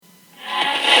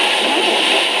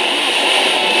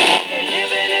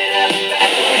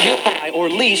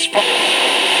police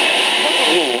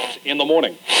rules in the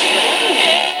morning.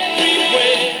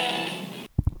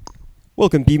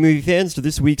 Welcome, B-movie fans, to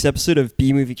this week's episode of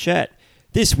B-movie Chat.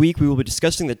 This week, we will be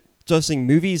discussing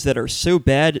movies that are so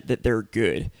bad that they're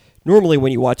good. Normally,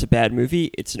 when you watch a bad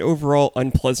movie, it's an overall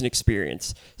unpleasant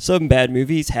experience. Some bad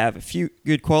movies have a few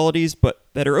good qualities, but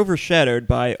that are overshadowed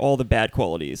by all the bad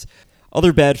qualities.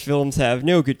 Other bad films have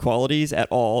no good qualities at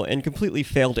all and completely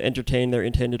fail to entertain their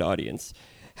intended audience.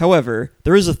 However,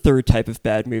 there is a third type of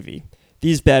bad movie.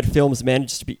 These bad films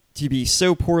manage to be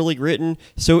so poorly written,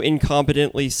 so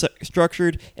incompetently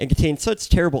structured, and contain such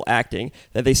terrible acting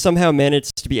that they somehow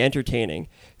manage to be entertaining.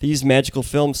 These magical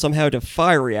films somehow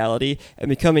defy reality and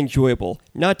become enjoyable,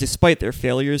 not despite their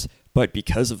failures, but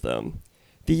because of them.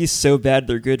 These so bad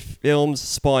they're good films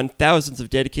spawn thousands of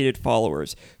dedicated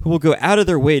followers who will go out of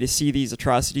their way to see these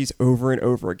atrocities over and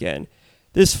over again.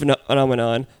 This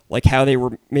phenomenon, like how they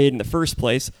were made in the first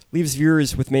place, leaves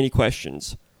viewers with many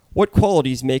questions. What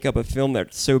qualities make up a film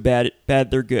that's so bad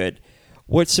they're good?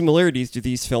 What similarities do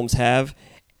these films have?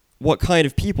 What kind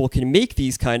of people can make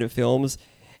these kind of films?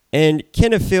 And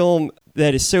can a film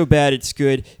that is so bad it's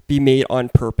good be made on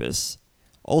purpose?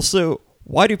 Also,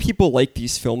 why do people like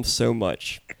these films so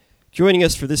much? Joining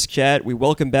us for this chat, we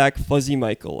welcome back Fuzzy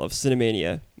Michael of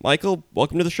Cinemania. Michael,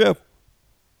 welcome to the show.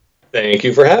 Thank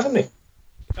you for having me.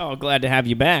 Oh, glad to have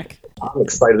you back. I'm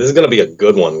excited. This is going to be a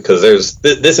good one because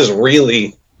this is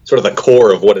really sort of the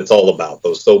core of what it's all about,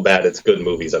 those so bad it's good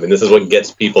movies. I mean, this is what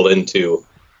gets people into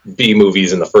B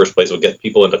movies in the first place, what gets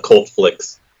people into cult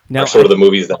flicks. Now, are sort of the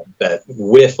movies that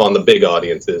whiff on the big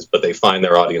audiences, but they find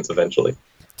their audience eventually.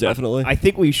 Definitely. I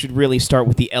think we should really start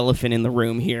with the elephant in the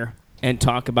room here and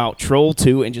talk about Troll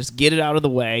 2 and just get it out of the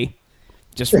way.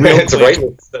 Just real It's quick. right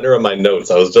in the center of my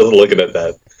notes. I was just looking at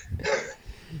that.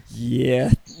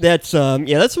 Yeah, that's one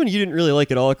you didn't really like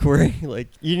at all, Corey. Like,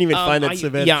 you didn't even find that so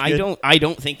bad. Yeah, I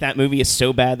don't think that movie is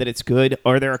so bad that it's good.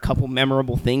 Are there a couple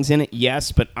memorable things in it?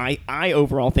 Yes, but I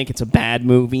overall think it's a bad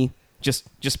movie.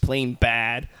 Just plain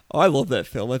bad. Oh, I love that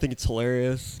film. I think it's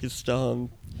hilarious. Just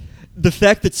the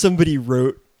fact that somebody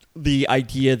wrote the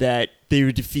idea that they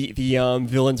would defeat the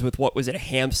villains with, what was it, a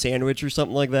ham sandwich or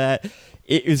something like that.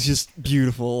 It was just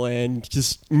beautiful, and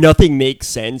just nothing makes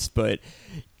sense, but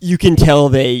you can tell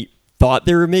they thought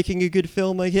they were making a good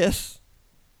film, I guess.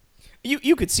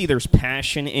 You could see there's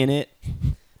passion in it,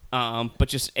 but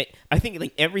just I think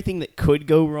like everything that could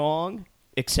go wrong,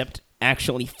 except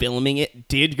actually filming it,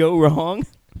 did go wrong.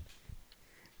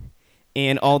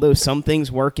 And although some things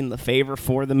work in the favor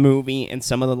for the movie, and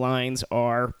some of the lines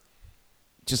are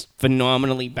just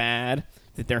phenomenally bad,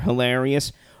 that they're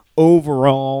hilarious,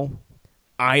 overall,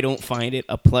 I don't find it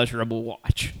a pleasurable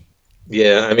watch.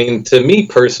 Yeah, I mean, to me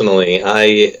personally,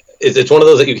 it's one of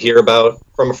those that you hear about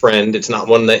from a friend. It's not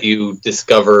one that you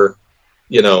discover,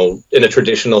 in a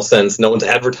traditional sense. No one's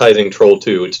advertising Troll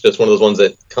 2. It's just one of those ones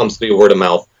that comes to you word of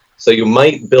mouth. So you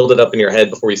might build it up in your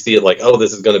head before you see it, like, oh,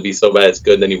 this is going to be so bad it's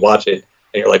good. And then you watch it,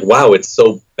 and you're like, wow, it's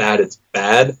so bad it's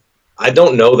bad. I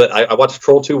don't know that I watched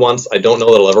Troll 2 once. I don't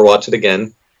know that I'll ever watch it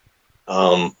again.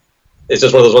 It's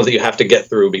just one of those ones that you have to get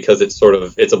through because it's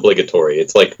obligatory.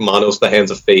 It's like Manos, The Hands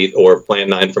of Fate, or Plan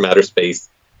 9 from Outer Space.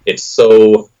 It's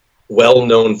so well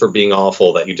known for being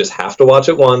awful that you just have to watch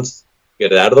it once,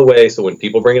 get it out of the way, so when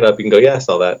people bring it up, you can go, yeah, I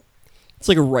saw that. It's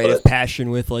like a rite of passion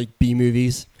with, like, B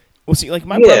movies. Well, see, like,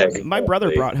 my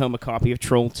brother brought home a copy of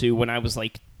Troll 2 when I was,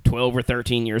 like, 12 or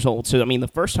 13 years old. So, I mean, the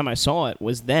first time I saw it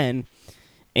was then,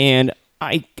 and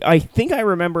I think I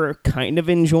remember kind of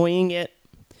enjoying it,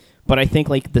 but I think,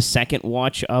 like, the second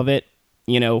watch of it,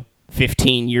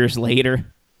 15 years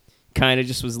later, kind of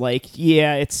just was like,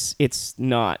 yeah, it's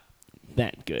not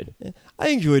that good. I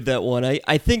enjoyed that one.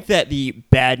 I think that the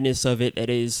badness of it that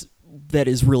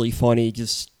is really funny,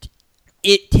 just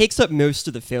it takes up most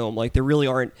of the film. Like, there really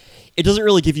aren't. It doesn't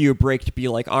really give you a break to be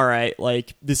like, all right,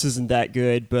 like, this isn't that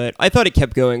good. But I thought it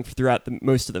kept going throughout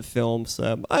most of the film,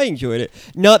 so I enjoyed it.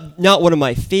 Not one of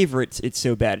my favorites. It's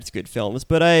so bad it's good films,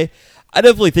 but I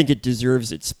definitely think it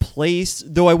deserves its place.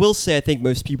 Though I will say, I think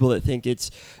most people that think it's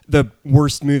the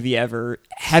worst movie ever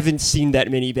haven't seen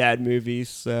that many bad movies.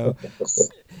 So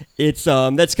it's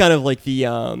that's kind of like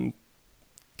the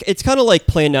it's kind of like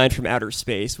Plan 9 from Outer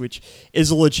Space, which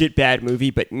is a legit bad movie,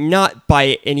 but not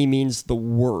by any means the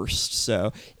worst.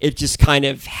 So it just kind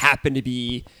of happened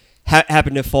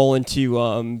to fall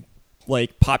into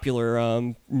like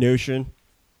popular notion.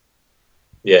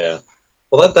 Yeah.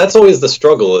 Well, that's always the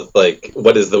struggle with, like,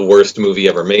 what is the worst movie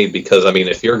ever made? Because, I mean,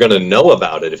 if you're going to know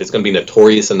about it, if it's going to be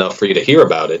notorious enough for you to hear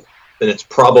about it, then it's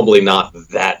probably not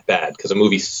that bad. Because a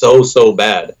movie so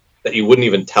bad that you wouldn't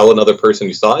even tell another person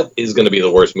you saw it is going to be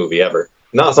the worst movie ever.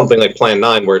 not something like Plan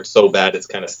 9 where it's so bad it's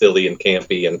kind of silly and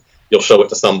campy and you'll show it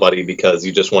to somebody because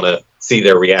you just want to see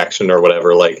their reaction or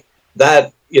whatever. Like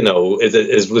that,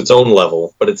 is its own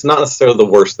level, but it's not necessarily the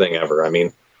worst thing ever. I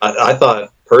mean, I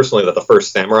thought personally that the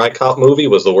first Samurai Cop movie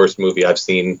was the worst movie I've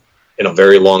seen in a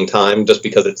very long time, just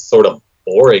because it's sort of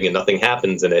boring and nothing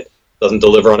happens in it, doesn't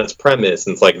deliver on its premise,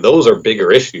 and it's like those are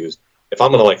bigger issues. If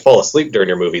I'm gonna fall asleep during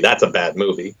your movie, that's a bad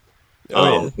movie.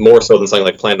 More so than something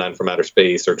like Plan 9 from Outer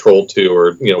Space or Troll 2,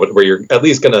 or where you're at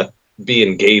least gonna be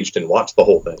engaged and watch the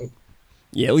whole thing.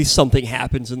 Yeah, at least something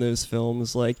happens in those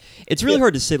films. Like, it's really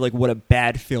hard to say what a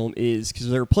bad film is, because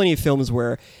there are plenty of films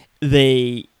where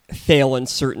they fail on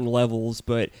certain levels,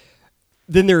 but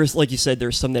then there's, like you said,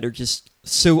 there's some that are just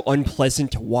so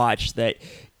unpleasant to watch that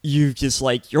you've just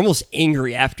you're almost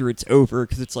angry after it's over,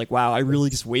 because it's wow, I really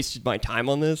just wasted my time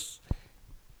on this.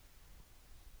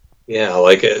 Yeah,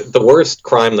 the worst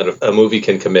crime that a movie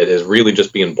can commit is really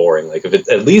just being boring. If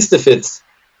it's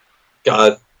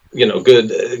got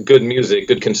good music,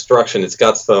 good construction, it's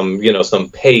got some some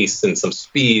pace and some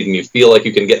speed, and you feel like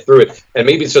you can get through it, and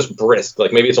maybe it's just brisk,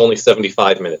 maybe it's only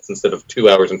 75 minutes instead of 2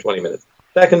 hours and 20 minutes.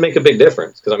 That can make a big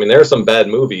difference, because there are some bad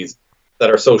movies that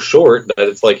are so short that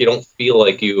it's you don't feel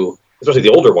like you, especially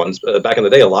the older ones. Back in the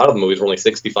day, a lot of the movies were only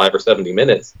 65 or 70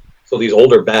 minutes. So these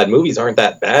older bad movies aren't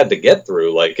that bad to get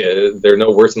through. They're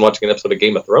no worse than watching an episode of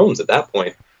Game of Thrones at that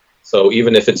point. So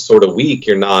even if it's sort of weak,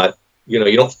 you're not, you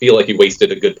don't feel like you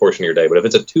wasted a good portion of your day. But if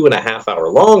it's a 2.5 hour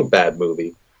long bad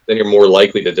movie, then you're more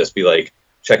likely to just be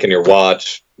checking your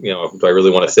watch. Do I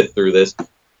really want to sit through this?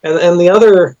 And the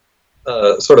other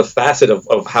sort of facet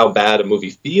of how bad a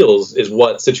movie feels is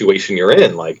what situation you're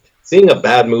in. Seeing a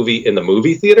bad movie in the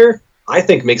movie theater, I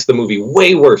think makes the movie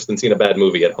way worse than seeing a bad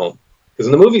movie at home. Because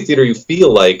in the movie theater, you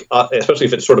feel especially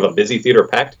if it's sort of a busy theater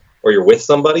packed, or you're with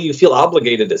somebody, you feel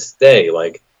obligated to stay.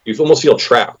 You almost feel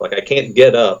trapped. I can't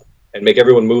get up and make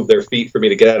everyone move their feet for me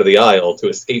to get out of the aisle to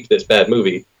escape this bad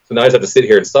movie. So now I just have to sit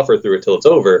here and suffer through it till it's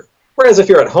over. Whereas if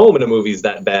you're at home and a movie's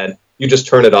that bad, you just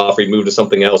turn it off, or you move to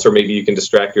something else, or maybe you can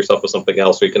distract yourself with something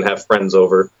else, or you can have friends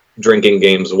over, drinking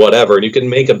games, whatever, and you can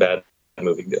make a bad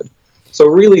movie good. So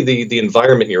really, the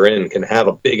environment you're in can have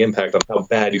a big impact on how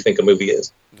bad you think a movie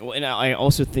is. Well, and I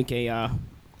also think an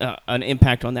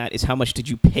impact on that is how much did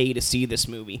you pay to see this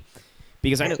movie?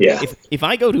 Because I know if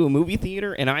I go to a movie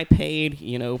theater and I paid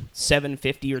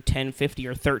 $7.50 or $10.50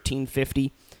 or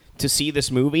 $13.50 to see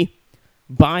this movie,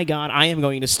 by God, I am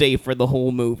going to stay for the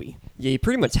whole movie. Yeah, you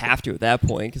pretty much have to at that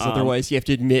point, because otherwise you have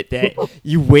to admit that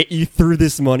you threw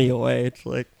this money away. It's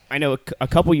I know a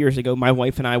couple years ago, my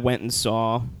wife and I went and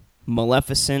saw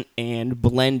Maleficent and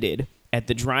Blended at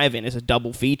the drive-in as a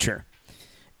double feature.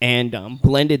 And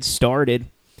Blended started,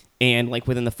 and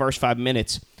within the first 5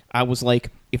 minutes, I was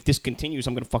like, if this continues,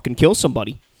 I'm going to fucking kill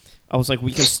somebody. I was like,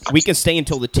 we can stay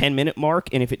until the 10-minute mark,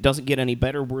 and if it doesn't get any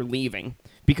better, we're leaving.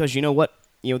 Because you know what?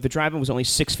 The drive-in was only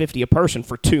 $6.50 a person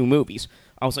for 2 movies.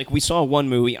 I was like, we saw one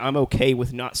movie. I'm okay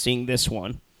with not seeing this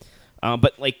one.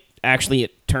 But actually,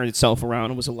 it turned itself around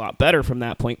and was a lot better from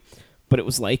that point. But it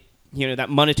was that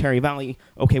monetary value.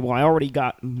 Okay, well, I already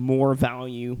got more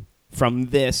value from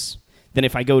this than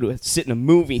if I go to sit in a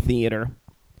movie theater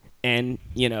and,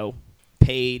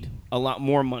 paid a lot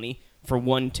more money for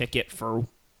one ticket for,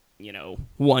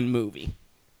 one movie.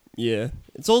 Yeah.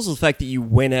 It's also the fact that you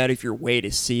went out of your way to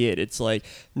see it. It's not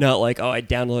oh, I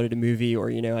downloaded a movie,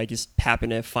 or, I just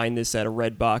happened to find this at a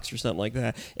Redbox or something like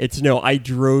that. It's, no, I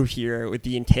drove here with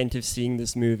the intent of seeing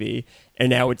this movie, and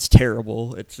now it's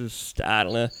terrible. It's just, I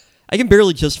don't know. I can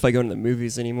barely justify going to the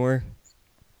movies anymore.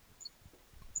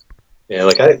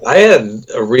 Yeah, I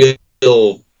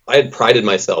had prided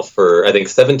myself for, I think,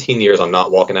 17 years on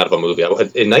not walking out of a movie. In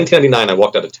 1999, I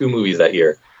walked out of 2 movies that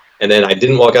year. And then I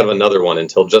didn't walk out of another one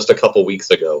until just a couple weeks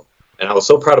ago. And I was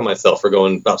so proud of myself for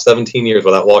going about 17 years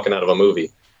without walking out of a movie.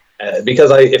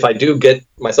 Because if I do get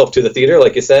myself to the theater,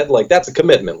 like you said, that's a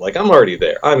commitment. I'm already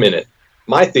there. I'm in it.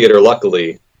 My theater,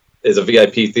 luckily, is a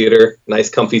VIP theater, nice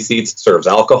comfy seats, serves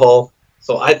alcohol.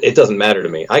 So it doesn't matter to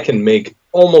me. I can make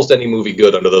almost any movie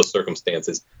good under those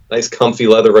circumstances. Nice comfy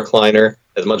leather recliner,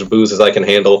 as much booze as I can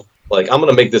handle. I'm going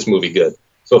to make this movie good.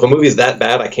 So if a movie is that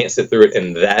bad, I can't sit through it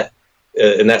in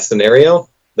that scenario,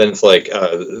 then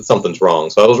it's something's wrong.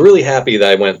 So I was really happy that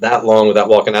I went that long without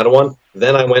walking out of one.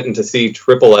 Then I went in to see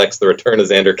XXX, The Return of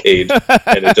Xander Cage,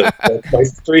 and it just broke my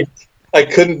streak. I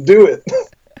couldn't do it.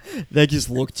 That just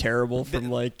looked terrible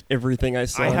from everything I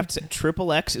saw. I have to say,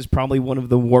 XXX is probably one of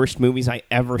the worst movies I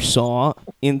ever saw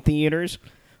in theaters,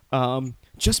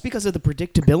 just because of the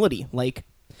predictability.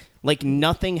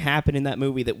 Nothing happened in that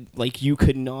movie that you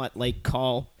could not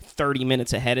call 30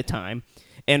 minutes ahead of time.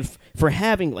 And for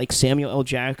having like Samuel L.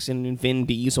 Jackson and Vin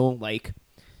Diesel, like,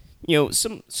 you know,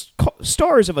 some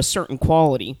stars of a certain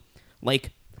quality,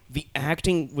 like the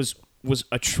acting was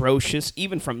atrocious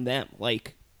even from them,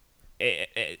 like,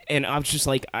 and I was just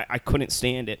like, I couldn't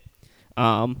stand it.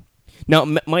 Now,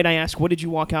 might I ask, what did you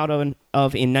walk out of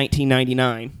in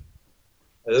 1999?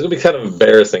 This is going to be kind of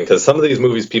embarrassing because some of these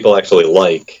movies people actually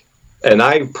like, and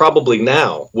I probably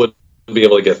now would be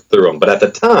able to get through them. But at the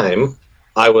time,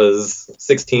 I was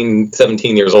 16,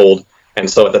 17 years old, and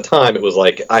so at the time it was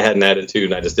like I had an attitude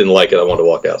and I just didn't like it. I wanted to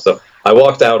walk out. So I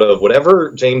walked out of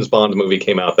whatever James Bond movie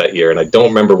came out that year, and I don't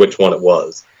remember which one it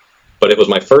was. But it was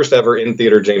my first ever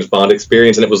in-theater James Bond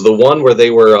experience, and it was the one where they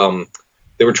were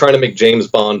trying to make James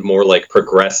Bond more like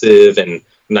progressive and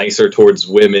nicer towards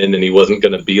women, and he wasn't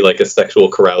going to be like a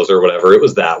sexual carouser or whatever. It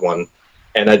was that one,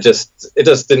 and it just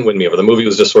didn't win me over. The movie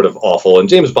was just sort of awful, and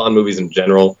James Bond movies in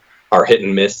general are hit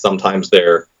and miss. Sometimes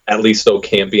they're at least so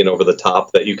campy and over the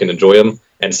top that you can enjoy them,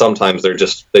 and sometimes they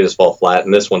just fall flat,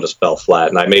 and this one just fell flat.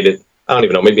 And I made it, I don't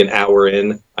even know, maybe an hour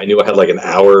in. I knew I had like an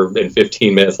hour and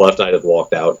 15 minutes left, and I just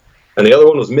walked out. And the other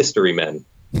one was Mystery Men,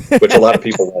 which a lot of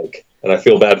people like. And I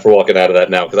feel bad for walking out of that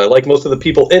now because I like most of the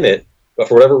people in it, but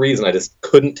for whatever reason, I just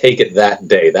couldn't take it that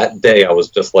day. That day, I was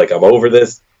just like, I'm over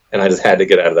this, and I just had to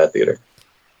get out of that theater.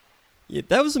 Yeah,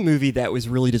 that was a movie that was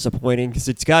really disappointing because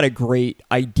it's got a great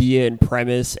idea and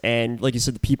premise, and like you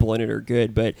said, the people in it are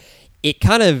good, but it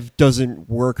kind of doesn't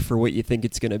work for what you think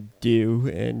it's going to do,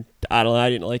 and I don't know, I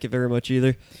didn't like it very much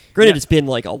either. Granted, It's been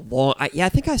like a long... I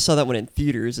think I saw that one in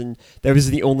theaters, and that was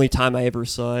the only time I ever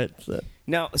saw it. So.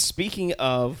 Now, speaking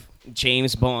of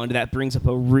James Bond, that brings up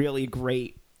a really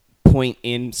great point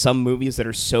in some movies that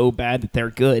are so bad that they're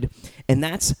good, and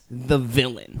that's the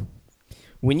villain.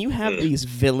 When you have these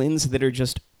villains that are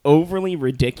just overly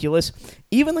ridiculous,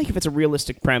 even like if it's a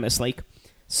realistic premise, like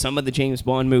some of the James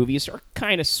Bond movies are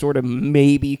kind of sort of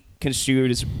maybe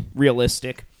construed as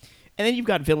realistic. And then you've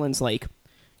got villains like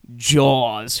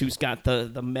Jaws, who's got the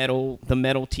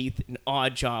metal teeth, and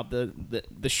Oddjob,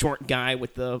 the short guy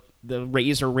with the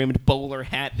razor-rimmed bowler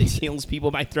hat that kills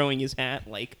people by throwing his hat,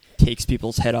 like takes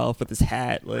people's head off with his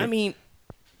hat. Like. I mean,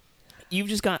 you've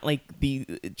just got like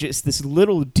just this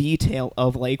little detail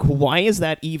of like, why is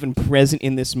that even present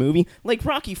in this movie? Like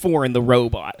Rocky IV and the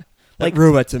robot. Like, that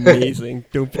robot's amazing.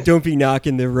 Don't be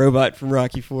knocking the robot from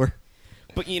Rocky IV.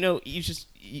 But you know,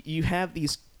 you have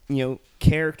these, you know,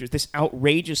 characters, this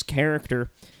outrageous character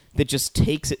that just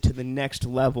takes it to the next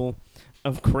level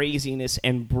of craziness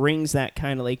and brings that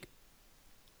kind of like,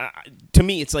 to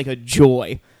me, it's like a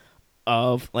joy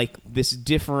of like this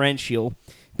differential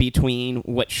between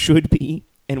what should be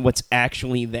and what's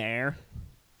actually there.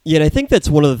 Yeah, and I think that's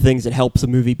one of the things that helps a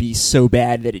movie be so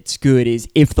bad that it's good is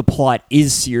if the plot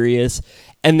is serious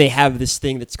and they have this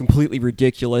thing that's completely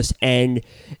ridiculous, and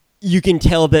you can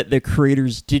tell that the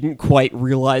creators didn't quite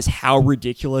realize how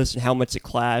ridiculous and how much it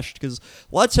clashed, because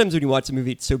a lot of times when you watch a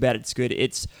movie it's so bad it's good,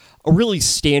 it's a really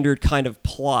standard kind of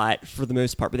plot for the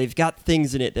most part, but they've got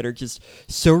things in it that are just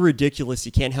so ridiculous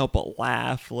you can't help but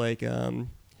laugh, like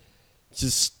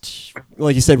just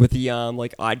like you said with the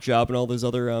like Oddjob and all those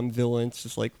other villains,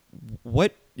 just like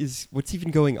what's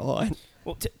even going on?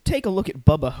 Well, take a look at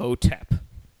Bubba Hotep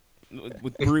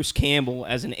with Bruce Campbell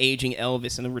as an aging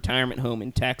Elvis in a retirement home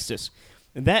in Texas.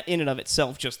 That in and of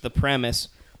itself, just the premise,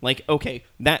 like, okay,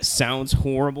 that sounds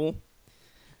horrible,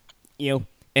 you know,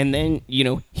 and then, you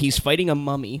know, he's fighting a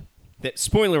mummy that,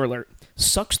 spoiler alert,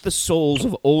 sucks the souls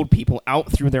of old people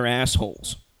out through their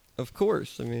assholes. Of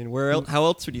course. I mean, how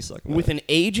else would he suck them with out? An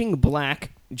aging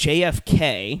black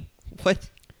JFK. What?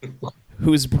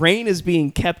 Whose brain is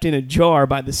being kept in a jar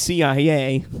by the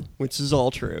CIA. Which is all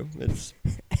true. It's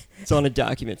on a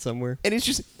document somewhere. And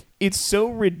it's so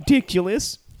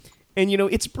ridiculous. And, you know,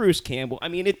 it's Bruce Campbell. I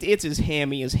mean, it's as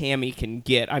hammy can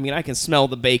get. I mean, I can smell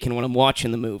the bacon when I'm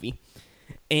watching the movie.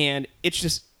 And it's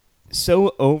just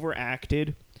so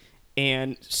overacted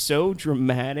and so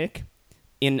dramatic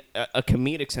in a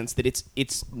comedic sense that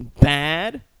it's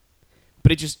bad,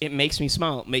 but it makes me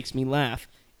smile. It makes me laugh.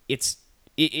 It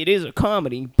is a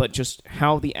comedy, but just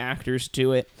how the actors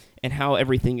do it and how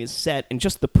everything is set and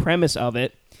just the premise of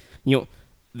it. You know,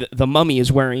 the mummy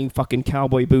is wearing fucking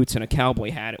cowboy boots and a cowboy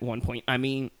hat at one point. I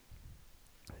mean,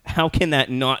 how can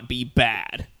that not be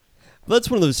bad? Well,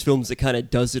 that's one of those films that kind of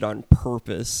does it on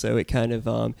purpose, so it kind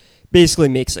of basically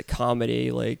makes a comedy.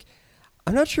 Like,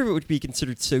 I'm not sure if it would be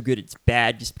considered so good it's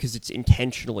bad just because it's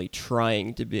intentionally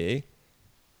trying to be.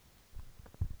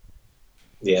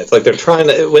 Yeah, it's like they're trying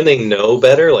to, when they know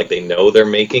better, like they know they're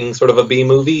making sort of a B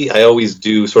movie, I always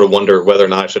do sort of wonder whether or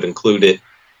not I should include it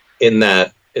in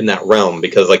that realm,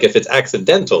 because like if it's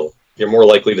accidental, you're more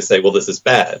likely to say, well, this is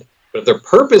bad. But if they're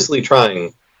purposely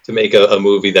trying to make a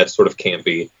movie that's sort of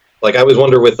campy, like I always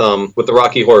wonder with the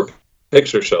Rocky Horror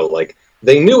Picture Show, like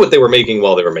they knew what they were making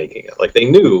while they were making it. Like they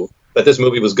knew that this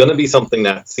movie was going to be something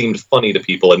that seemed funny to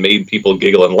people and made people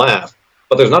giggle and laugh,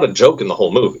 but there's not a joke in the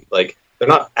whole movie. Like they're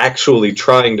not actually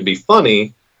trying to be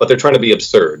funny, but they're trying to be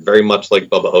absurd, very much like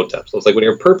Bubba Hotep. So it's like when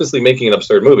you're purposely making an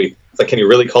absurd movie, it's like, can you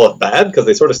really call it bad? Because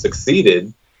they sort of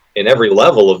succeeded in every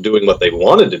level of doing what they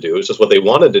wanted to do. It's just what they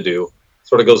wanted to do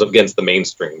sort of goes against the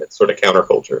mainstream. It's sort of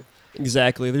counterculture.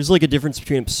 Exactly. There's like a difference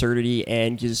between absurdity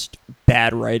and just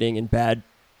bad writing and bad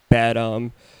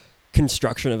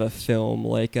construction of a film.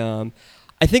 Like, I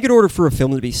think in order for a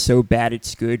film to be so bad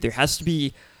it's good, there has to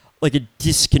be like a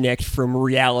disconnect from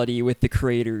reality with the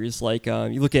creators. Like,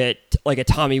 you look at like a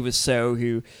Tommy Wiseau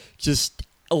who just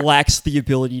lacks the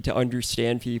ability to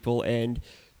understand people and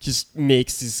just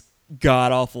makes this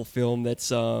god-awful film that's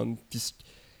just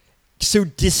so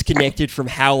disconnected from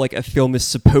how like a film is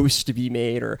supposed to be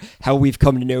made or how we've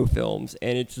come to know films,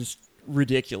 and it's just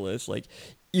ridiculous. Like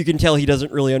you can tell he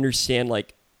doesn't really understand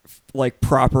like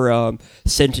proper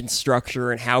sentence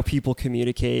structure and how people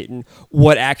communicate and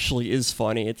what actually is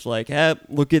funny. It's like,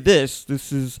 look at this.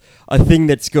 This is a thing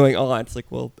that's going on. It's like,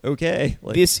 well, okay.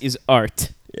 Like, this is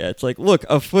art. Yeah, it's like, look,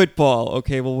 a football.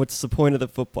 Okay, well, what's the point of the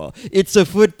football? It's a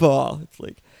football. It's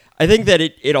like, I think that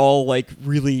it all like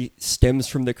really stems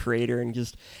from the creator and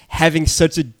just having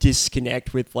such a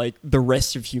disconnect with like the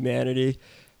rest of humanity.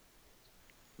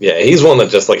 Yeah, he's one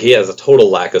that just like he has a total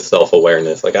lack of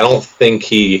self-awareness. Like I don't think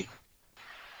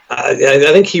I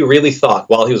think he really thought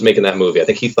while he was making that movie, I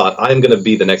think he thought, I'm going to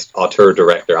be the next auteur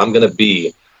director. I'm going to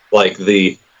be like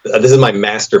this is my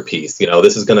masterpiece. You know,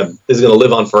 this is going to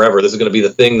live on forever. This is going to be the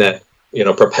thing that, you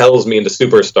know, propels me into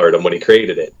superstardom when he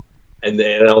created it. And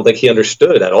I don't think he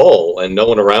understood at all. And no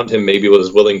one around him maybe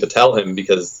was willing to tell him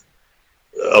because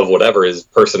of whatever his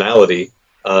personality,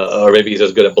 or maybe he's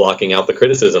just good at blocking out the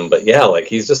criticism. But yeah, like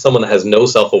he's just someone that has no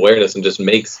self-awareness and just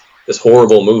makes this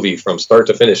horrible movie from start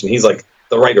to finish. And he's like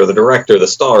the writer, the director, the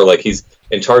star, like he's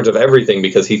in charge of everything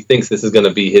because he thinks this is going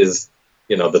to be his,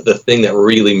 you know, the thing that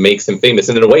really makes him famous.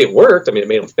 And in a way it worked. I mean, it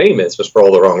made him famous just for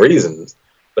all the wrong reasons.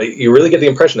 But you really get the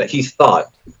impression that he thought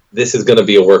this is going to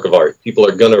be a work of art. People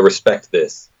are going to respect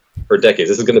this for decades.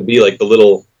 This is going to be like the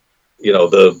little, you know,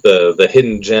 the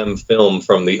hidden gem film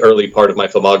from the early part of my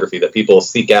filmography that people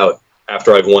seek out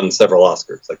after I've won several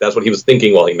Oscars. Like that's what he was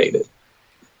thinking while he made it.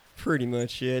 Pretty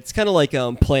much, yeah. It's kind of like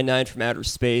Plan 9 from Outer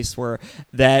Space, where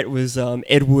that was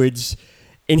Ed Wood's,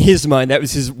 in his mind, that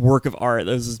was his work of art.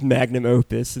 That was his magnum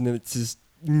opus, and then it's just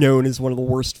known as one of the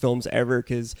worst films ever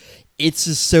because it's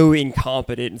just so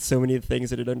incompetent in so many of the things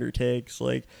that it undertakes.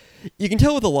 Like, you can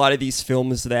tell with a lot of these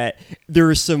films that there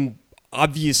are some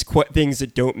obvious things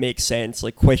that don't make sense,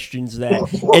 like questions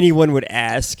that anyone would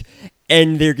ask,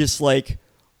 and they're just like,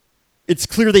 it's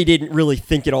clear they didn't really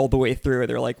think it all the way through.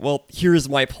 They're like, well, here's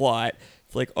my plot.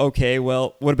 It's like, okay,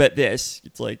 well, what about this?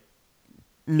 It's like,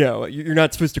 no, you're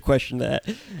not supposed to question that.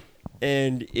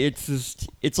 And it's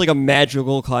like a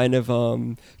magical kind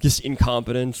of just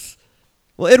incompetence.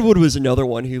 Well, Ed Wood was another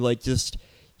one who like just,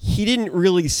 he didn't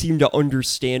really seem to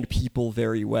understand people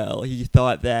very well. He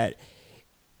thought that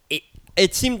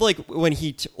it seemed like when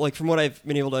he, like from what I've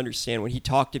been able to understand, when he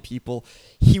talked to people,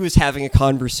 he was having a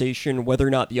conversation. Whether or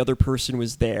not the other person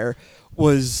was there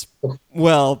was,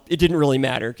 well, it didn't really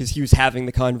matter because he was having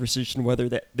the conversation whether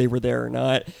that they were there or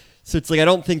not. So it's like, I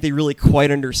don't think they really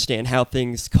quite understand how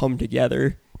things come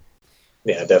together.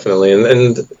 Yeah, definitely.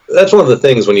 And that's one of the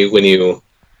things when you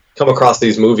come across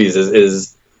these movies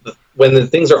is when the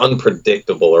things are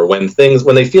unpredictable, or when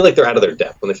they feel like they're out of their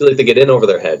depth, when they feel like they get in over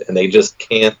their head and they just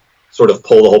can't sort of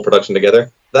pull the whole production together,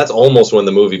 that's almost when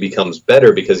the movie becomes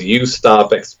better because you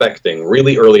stop expecting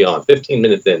really early on, 15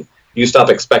 minutes in, you stop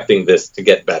expecting this to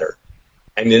get better.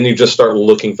 And then you just start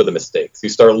looking for the mistakes. You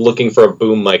start looking for a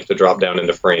boom mic to drop down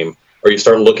into frame, or you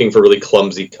start looking for really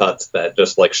clumsy cuts that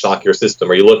just like shock your system,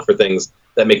 or you look for things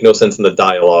that make no sense in the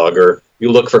dialogue, or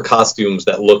you look for costumes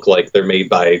that look like they're made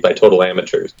by total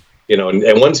amateurs. You know,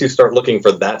 and once you start looking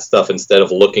for that stuff instead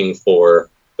of looking for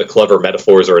the clever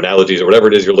metaphors or analogies or whatever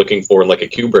it is you're looking for in like a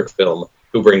Kubrick film,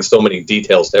 who brings so many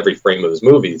details to every frame of his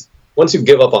movies, once you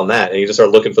give up on that and you just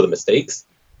start looking for the mistakes,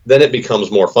 then it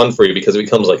becomes more fun for you because it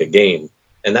becomes like a game.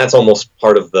 And that's almost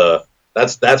part of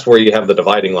that's where you have the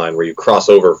dividing line where you cross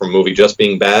over from a movie just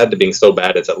being bad to being so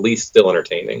bad it's at least still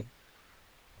entertaining.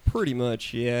 Pretty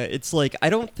much, yeah. It's like, I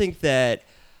don't think that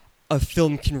a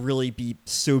film can really be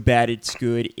so bad it's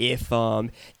good if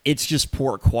it's just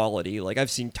poor quality. Like, I've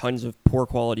seen tons of poor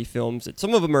quality films, and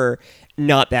some of them are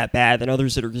not that bad, and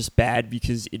others that are just bad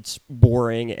because it's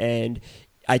boring and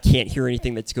I can't hear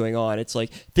anything that's going on. It's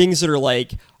like things that are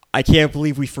like, I can't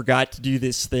believe we forgot to do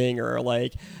this thing, or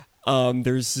like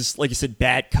there's this, like I said,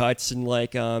 bad cuts, and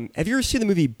like have you ever seen the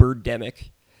movie Birdemic?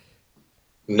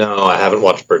 No, I haven't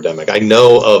watched Birdemic. I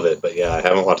know of it, but yeah, I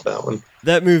haven't watched that one.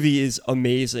 That movie is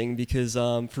amazing because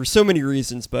for so many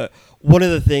reasons, but one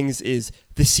of the things is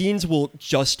the scenes will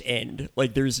just end.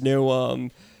 Like there's no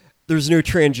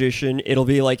transition. It'll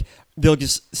be like they'll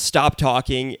just stop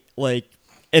talking, like,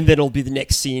 and then it'll be the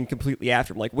next scene completely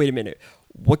after. I'm like, wait a minute,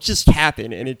 what just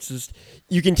happened? And it's just,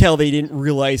 you can tell they didn't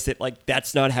realize that, like,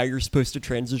 that's not how you're supposed to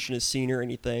transition a scene or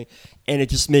anything, and it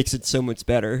just makes it so much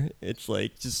better. It's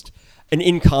like just an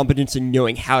incompetence in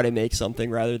knowing how to make something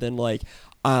rather than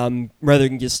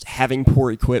just having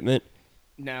poor equipment.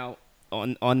 Now,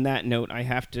 on that note, I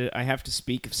have to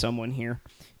speak of someone here,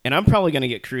 and I'm probably going to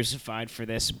get crucified for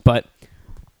this, but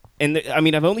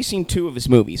I've only seen 2 of his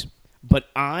movies, but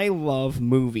I love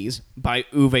movies by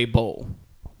Uwe Boll.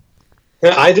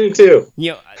 Yeah, I do too.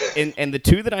 You know, and the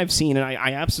 2 that I've seen, and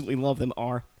I absolutely love them,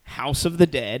 are House of the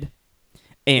Dead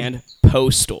and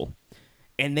Postal.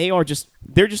 And they're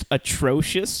just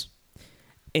atrocious.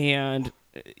 And,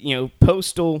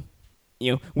 Postal,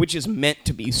 which is meant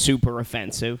to be super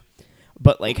offensive.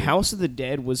 But, like, House of the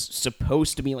Dead was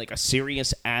supposed to be, like, a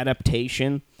serious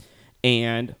adaptation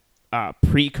and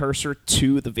precursor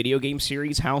to the video game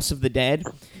series House of the Dead.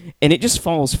 And it just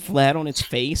falls flat on its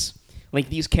face. Like,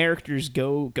 these characters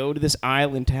go to this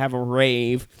island to have a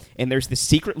rave, and there's this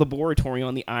secret laboratory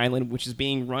on the island, which is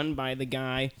being run by the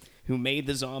guy who made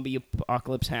the zombie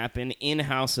apocalypse happen in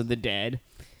House of the Dead.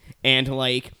 And,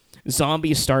 like,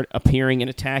 zombies start appearing and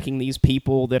attacking these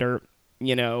people that are,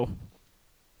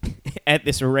 at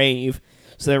this rave.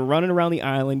 So they're running around the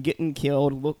island, getting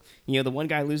killed. Look, the one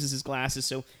guy loses his glasses,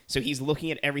 so he's looking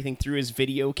at everything through his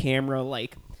video camera,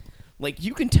 like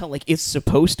you can tell, like, it's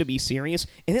supposed to be serious.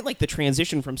 And then, like, the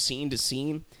transition from scene to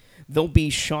scene, there'll be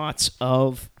shots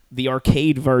of the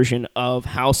arcade version of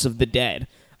House of the Dead,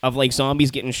 of, like,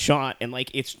 zombies getting shot, and, like,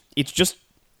 it's just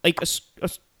like a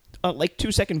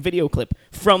 2-second video clip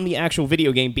from the actual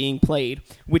video game being played,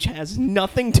 which has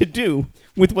nothing to do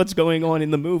with what's going on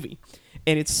in the movie.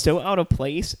 And it's so out of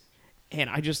place, and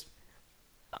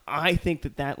I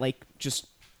think that like, just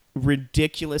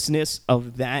ridiculousness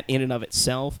of that in and of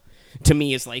itself, to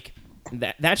me, is like,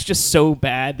 that's just so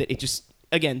bad that it just,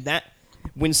 again, that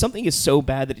when something is so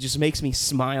bad that it just makes me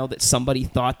smile that somebody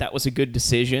thought that was a good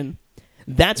decision,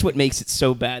 that's what makes it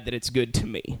so bad that it's good to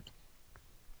me.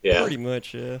 Yeah. Pretty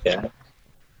much, yeah. Yeah.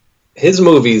 His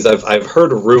movies, I've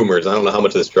heard rumors, I don't know how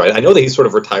much of this is true. I know that he's sort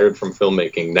of retired from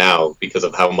filmmaking now because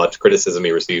of how much criticism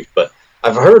he received, but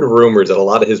I've heard rumors that a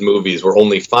lot of his movies were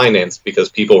only financed because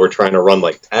people were trying to run,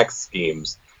 like, tax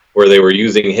schemes where they were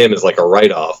using him as, like, a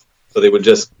write-off. So they would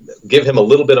just give him a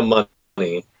little bit of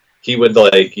money. He would,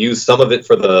 like, use some of it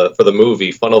for the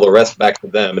movie, funnel the rest back to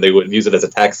them, and they would use it as a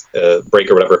tax break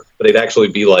or whatever. But they'd actually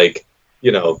be, like,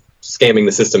 scamming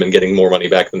the system and getting more money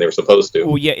back than they were supposed to.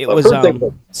 Well, yeah, it was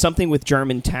something with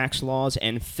German tax laws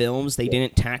and films. They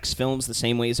didn't tax films the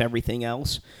same way as everything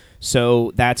else.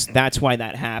 So that's why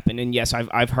that happened. And yes,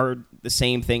 I've heard the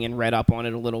same thing and read up on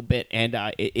it a little bit, and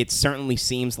it certainly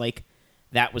seems like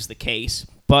that was the case.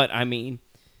 But I mean,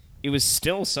 it was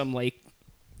still some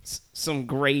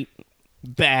great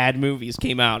bad movies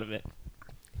came out of it.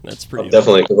 That's pretty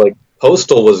definitely, like,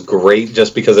 Postal was great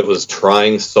just because it was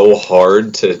trying so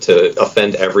hard to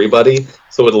offend everybody.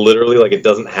 So it literally, like, it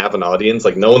doesn't have an audience.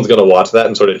 Like, no one's going to watch that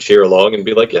and sort of cheer along and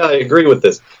be like, yeah, I agree with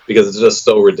this, because it's just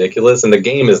so ridiculous. And the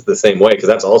game is the same way, because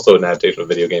that's also an adaptation of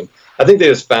a video game. I think they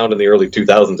just found in the early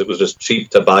 2000s it was just cheap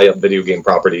to buy up video game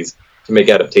properties to make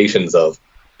adaptations of,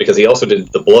 because he also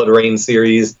did the Blood Rain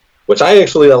series, which I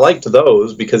liked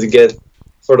those, because you get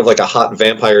sort of like a hot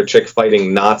vampire chick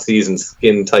fighting Nazis in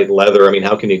skin-tight leather. I mean,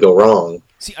 how can you go wrong?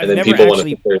 See, I've never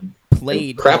actually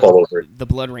played crap all over it. The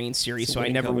Blood Rain series, so I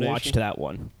never watched that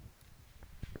one.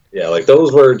 Yeah, like,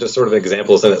 those were just sort of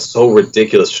examples, and it's so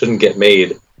ridiculous, shouldn't get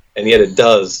made, and yet it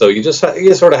does. So you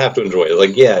sort of have to enjoy it.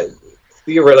 Like, yeah,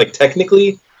 like,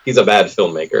 technically, he's a bad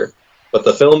filmmaker, but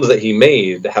the films that he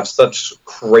made have such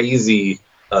crazy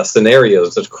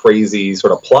scenarios, such crazy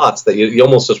sort of plots that you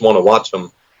almost just want to watch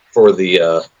them for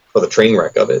the train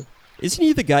wreck of it. Isn't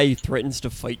he the guy who threatens to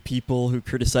fight people who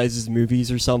criticize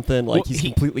movies or something? Like, he's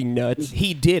completely nuts.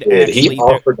 He did, actually. He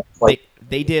offered to fight.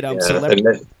 They did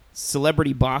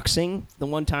celebrity boxing the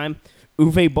one time.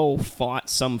 Uwe Boll fought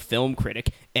some film critic,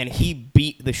 and he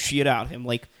beat the shit out of him.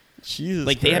 Like, Jesus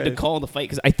like, Christ. They had to call the fight,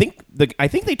 because I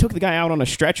think they took the guy out on a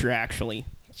stretcher, actually.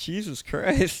 Jesus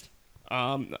Christ.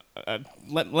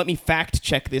 Let me fact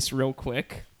check this real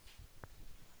quick.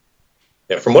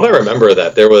 Yeah, from what I remember, of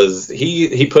that there was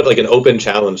he put like an open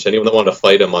challenge to anyone that wanted to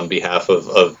fight him on behalf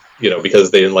of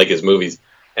because they didn't like his movies,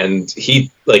 and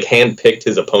he like handpicked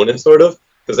his opponent sort of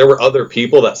because there were other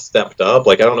people that stepped up.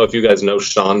 Like I don't know if you guys know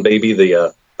Sean Baby,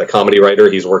 the comedy writer.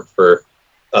 He's worked for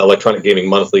Electronic Gaming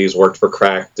Monthly. He's worked for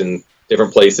Cracked and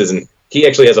different places, and he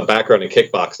actually has a background in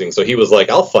kickboxing. So he was like,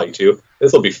 "I'll fight you.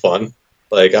 This will be fun.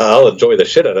 Like I'll enjoy the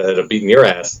shit out of beating your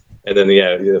ass." And then,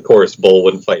 of course, Bull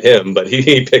wouldn't fight him, but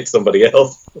he picked somebody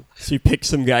else. So he picked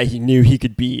some guy he knew he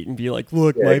could beat and be like,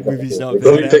 "Look, my movie's not bad."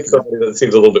 So he picked somebody that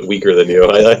seems a little bit weaker than you.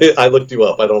 I looked you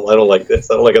up. I don't like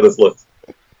this. I don't like how this looks.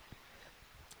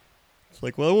 It's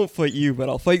like, well, I won't fight you, but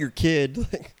I'll fight your kid.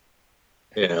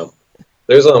 Yeah,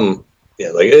 there's like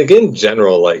in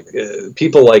general, like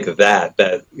people like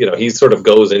that he sort of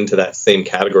goes into that same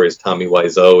category as Tommy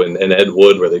Wiseau and Ed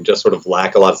Wood, where they just sort of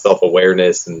lack a lot of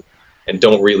self-awareness and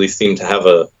don't really seem to have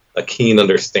a keen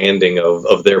understanding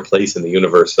of their place in the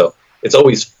universe. So it's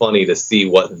always funny to see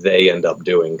what they end up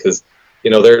doing because,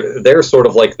 they're sort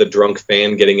of like the drunk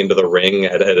fan getting into the ring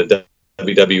at a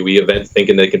WWE event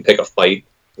thinking they can pick a fight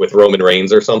with Roman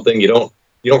Reigns or something. You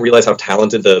don't realize how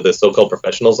talented the so-called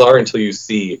professionals are until you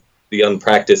see the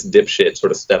unpracticed dipshit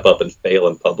sort of step up and fail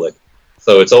in public.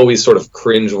 So it's always sort of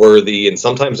cringeworthy and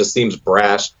sometimes just seems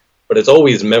brash, but it's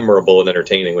always memorable and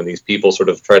entertaining when these people sort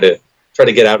of try to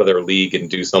get out of their league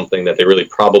and do something that they really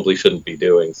probably shouldn't be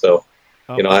doing. So,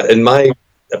 in my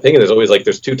opinion, there's always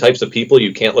there's two types of people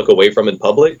you can't look away from in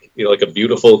public. Like a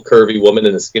beautiful, curvy woman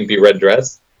in a skimpy red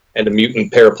dress and a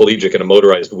mutant paraplegic in a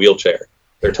motorized wheelchair.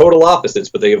 They're total opposites,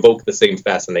 but they evoke the same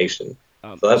fascination.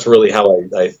 So that's really how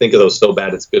I think of those so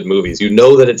bad it's good movies. You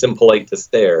know that it's impolite to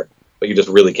stare, but you just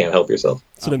really can't help yourself.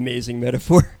 It's an amazing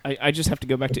metaphor. I just have to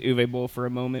go back to Uwe Boll for a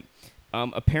moment.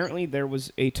 Apparently, there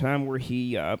was a time where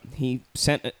he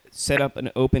set up an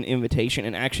open invitation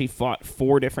and actually fought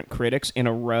 4 different critics in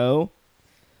a row.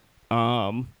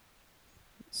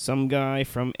 Some guy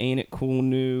from Ain't It Cool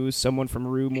News, someone from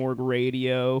Rue Morgue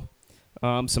Radio,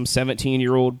 some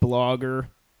 17-year-old blogger,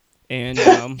 and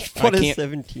what a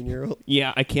 17-year-old.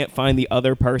 Yeah, I can't find the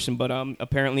other person, but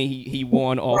apparently he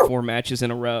won all 4 matches in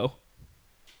a row.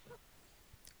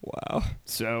 Wow.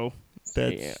 So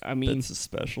that's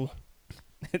special.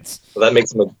 Well, that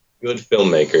makes him a good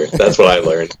filmmaker. That's what I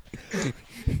learned.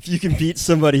 If you can beat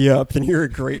somebody up, then you're a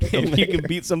great filmmaker. If you can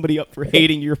beat somebody up for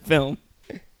hating your film.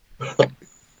 Well,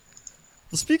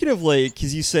 speaking of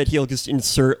because you said he'll just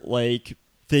insert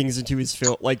things into his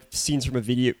film, like scenes from a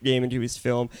video game into his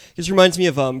film. This reminds me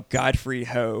of Godfrey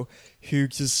Ho, who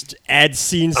just adds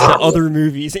scenes to other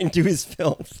movies into his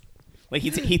films. Like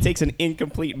he takes an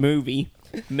incomplete movie,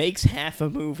 makes half a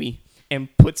movie, and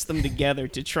puts them together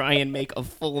to try and make a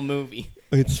full movie.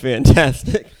 It's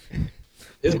fantastic.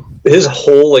 His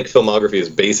whole filmography is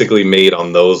basically made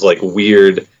on those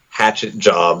weird hatchet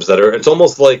jobs that are. It's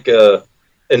almost like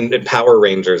in Power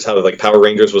Rangers, how Power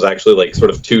Rangers was actually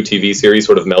sort of 2 TV series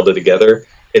sort of melded together.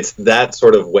 It's that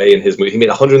sort of way in his movie. He made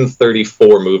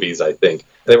 134 movies, I think.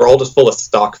 They were all just full of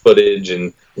stock footage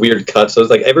and weird cuts. So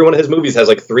it's every one of his movies has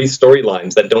 3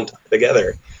 storylines that don't tie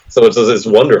together. So it's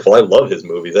wonderful. I love his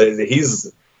movies. He's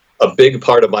a big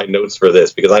part of my notes for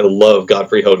this because I love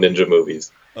Godfrey Ho ninja movies.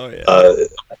 Oh yeah.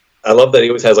 I love that he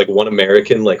always has one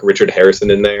American Richard Harrison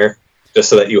in there, just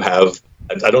so that you have.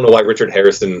 I don't know why Richard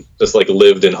Harrison just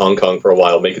lived in Hong Kong for a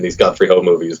while making these Godfrey Ho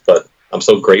movies, but I'm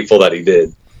so grateful that he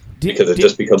did because it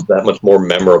just becomes that much more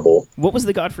memorable. What was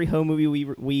the Godfrey Ho movie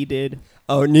we did?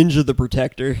 Oh, Ninja the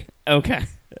Protector. Okay.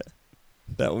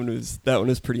 That one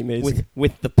was pretty amazing.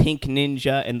 With the pink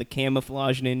ninja and the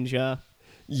camouflage ninja.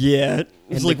 Yeah. It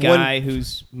was and the guy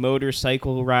whose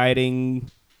motorcycle riding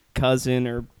cousin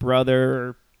or brother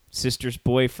or sister's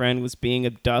boyfriend was being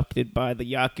abducted by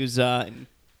the Yakuza. And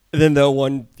then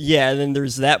then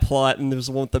there's that plot, and there's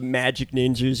the one with the magic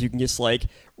ninjas. You can just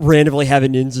randomly have a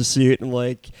ninja suit, and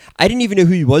I didn't even know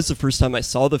who he was the first time I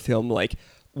saw the film.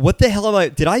 What the hell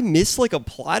did I miss a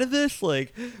plot of this?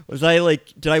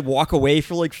 Did I walk away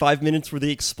for 5 minutes where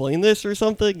they explained this or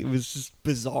something? It was just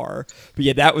bizarre. But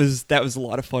yeah, that was a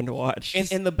lot of fun to watch.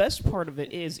 And the best part of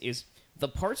it is the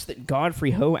parts that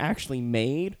Godfrey Ho actually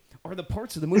made are the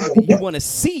parts of the movie that you want to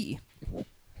see.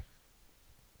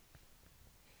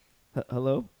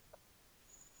 Hello?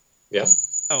 Yeah.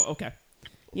 Oh, okay.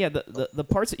 Yeah, the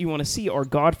parts that you want to see are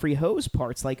Godfrey Ho's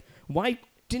parts. Why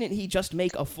didn't he just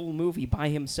make a full movie by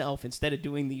himself instead of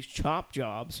doing these chop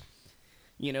jobs?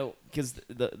 Because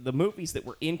the movies that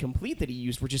were incomplete that he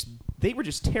used were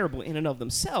just terrible in and of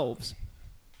themselves.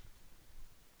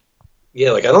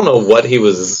 Yeah, I don't know what he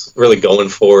was really going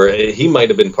for. He might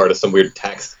have been part of some weird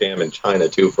tax scam in China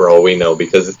too, for all we know,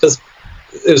 because it's just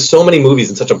there's so many movies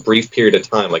in such a brief period of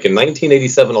time. Like in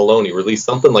 1987 alone, he released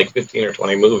something like 15 or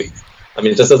 20 movies. I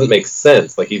mean, it just doesn't make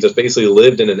sense. Like he just basically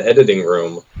lived in an editing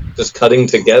room, just cutting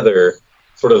together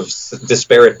sort of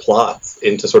disparate plots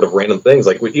into sort of random things.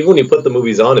 Like even when you put the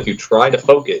movies on, if you try to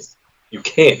focus, you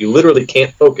can't. You literally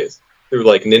can't focus through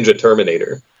like Ninja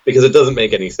Terminator because it doesn't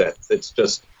make any sense. It's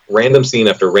just random scene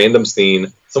after random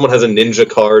scene. Someone has a ninja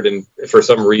card, and for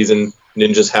some reason,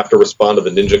 ninjas have to respond to the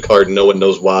ninja card, and no one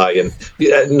knows why, and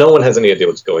no one has any idea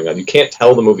what's going on. You can't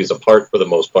tell the movies apart for the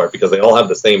most part because they all have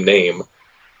the same name.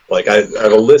 Like I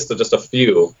have a list of just a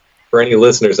few for any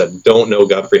listeners that don't know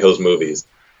Godfrey Ho's movies.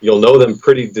 You'll know them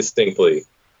pretty distinctly.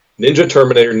 Ninja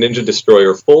Terminator, Ninja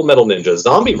Destroyer, Full Metal Ninja,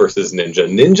 Zombie vs. Ninja,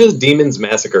 Ninja Demons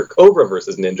Massacre, Cobra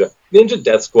vs. Ninja, Ninja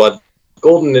Death Squad,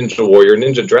 Golden Ninja Warrior,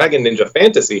 Ninja Dragon, Ninja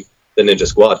Fantasy, The Ninja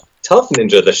Squad, Tough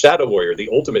Ninja, The Shadow Warrior, The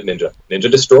Ultimate Ninja, Ninja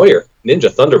Destroyer,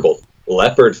 Ninja Thunderbolt,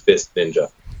 Leopard Fist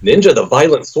Ninja, Ninja the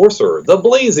Violent Sorcerer, The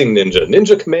Blazing Ninja,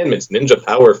 Ninja Commandments, Ninja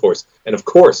Power Force, and of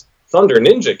course, Thunder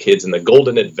Ninja Kids and the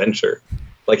Golden Adventure.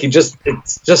 Like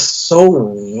it's just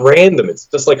so random. It's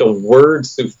just like a word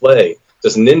souffle.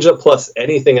 Just ninja plus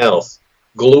anything else.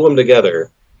 Glue them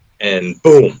together, and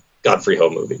boom, Godfrey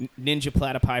Ho movie. Ninja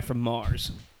Platypi from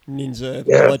Mars. Ninja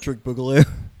Electric Boogaloo.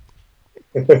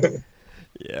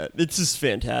 Yeah, it's just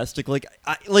fantastic. Like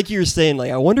you were saying,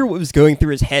 like I wonder what was going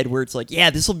through his head where it's like, yeah,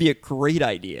 this will be a great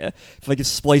idea if I could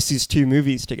splice these two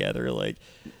movies together. Like,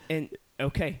 and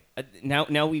okay,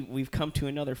 now we've come to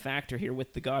another factor here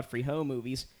with the Godfrey Ho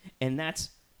movies, and that's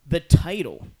the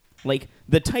title. Like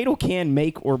the title can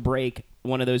make or break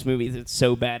one of those movies that's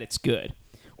so bad it's good,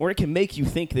 or it can make you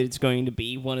think that it's going to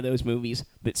be one of those movies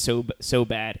that's so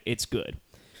bad it's good.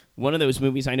 One of those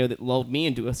movies I know that lulled me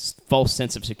into a false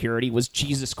sense of security was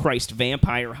Jesus Christ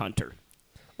Vampire Hunter.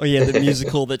 Oh yeah, the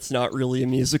musical that's not really a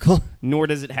musical. Nor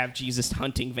does it have Jesus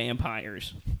hunting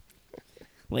vampires.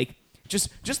 Like, just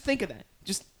think of that.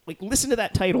 Just like listen to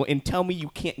that title and tell me you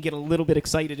can't get a little bit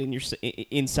excited in your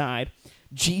inside.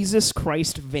 Jesus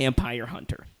Christ Vampire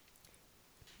Hunter.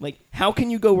 Like, how can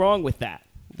you go wrong with that?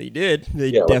 They did.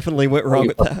 They definitely went wrong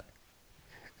with that.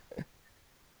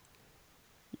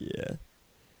 Yeah.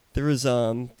 There was,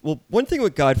 one thing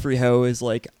with Godfrey Ho is,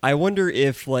 like, I wonder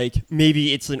if, like,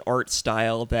 maybe it's an art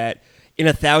style that in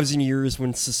 1,000 years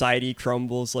when society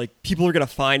crumbles, like, people are going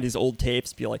to find his old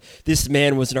tapes and be like, this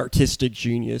man was an artistic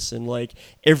genius, and, like,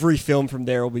 every film from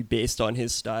there will be based on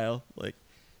his style. Like,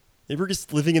 maybe we're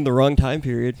just living in the wrong time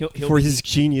period before his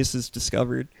genius is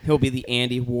discovered. He'll be the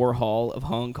Andy Warhol of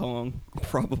Hong Kong.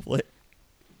 Probably.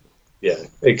 Yeah,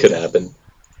 it could happen.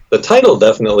 The title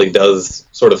definitely does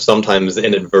sort of sometimes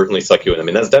inadvertently suck you in. I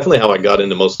mean, that's definitely how I got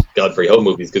into most Godfrey Ho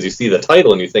movies, because you see the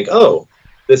title and you think, oh,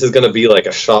 this is going to be like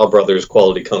a Shaw Brothers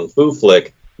quality kung fu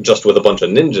flick just with a bunch of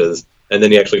ninjas, and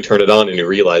then you actually turn it on and you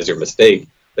realize your mistake.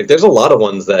 Like, there's a lot of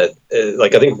ones that,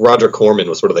 like, I think Roger Corman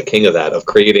was sort of the king of that, of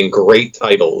creating great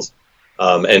titles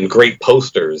and great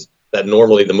posters that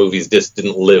normally the movies just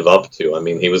didn't live up to. I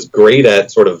mean, he was great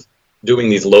at sort of doing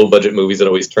these low-budget movies that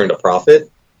always turned a profit.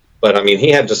 But, I mean, he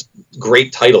had just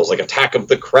great titles like Attack of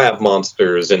the Crab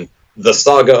Monsters and The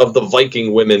Saga of the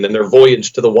Viking Women and Their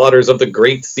Voyage to the Waters of the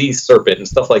Great Sea Serpent and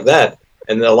stuff like that.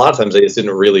 And a lot of times they just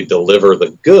didn't really deliver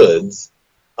the goods.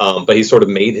 But he sort of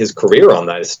made his career on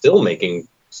that. Is still making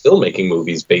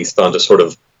movies based on just sort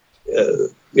of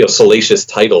salacious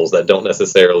titles that don't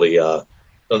necessarily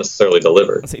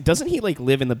deliver. Doesn't he like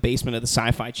live in the basement of the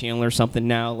Sci-Fi Channel or something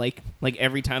now? Like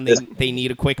every time they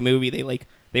need a quick movie,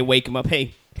 they wake him up.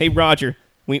 Hey, Roger,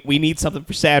 we need something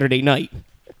for Saturday night.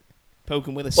 Poke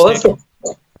him with a stick.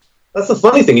 That's the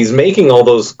funny thing. He's making all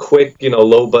those quick,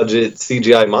 low-budget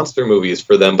CGI monster movies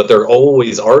for them, but they're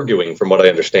always arguing, from what I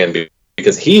understand,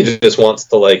 because he just wants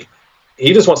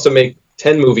to make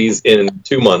 10 movies in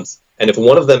 2 months, and if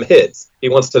one of them hits, he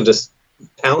wants to just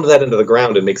pound that into the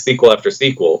ground and make sequel after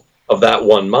sequel of that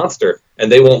one monster,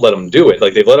 and they won't let him do it.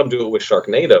 Like, they've let him do it with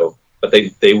Sharknado, but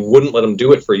they wouldn't let him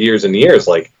do it for years and years.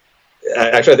 Like,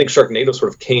 actually, I think Sharknado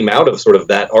sort of came out of sort of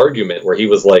that argument where he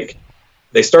was like,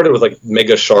 they started with like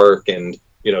Mega Shark and,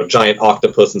 Giant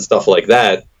Octopus and stuff like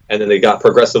that, and then they got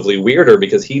progressively weirder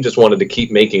because he just wanted to keep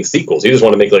making sequels. He just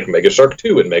wanted to make like Mega Shark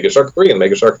 2 and Mega Shark 3 and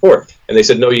Mega Shark 4. And they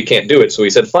said, no, you can't do it. So he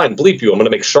said, fine, bleep you, I'm going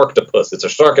to make Sharktopus. It's a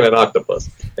shark and an octopus.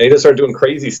 And he just started doing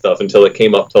crazy stuff until it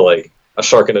came up to like a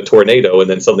shark and a tornado, and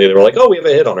then suddenly they were like, oh, we have a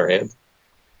hit on our hands.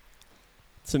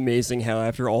 It's amazing how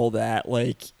after all that,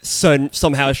 like,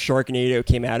 somehow Sharknado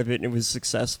came out of it and it was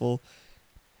successful.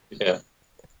 Yeah.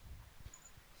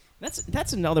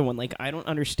 That's another one. Like, I don't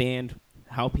understand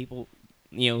how people,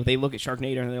 they look at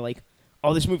Sharknado and they're like,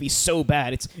 "Oh, this movie's so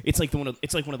bad. It's like one of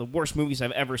the worst movies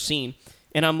I've ever seen."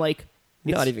 And I'm like,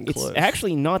 Not even close. It's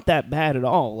actually not that bad at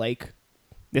all. Like,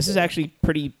 this is actually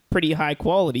pretty high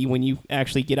quality when you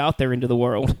actually get out there into the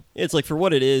world. It's like, for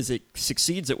what it is, it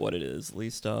succeeds at what it is, at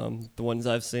least the ones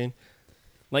I've seen.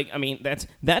 Like, I mean,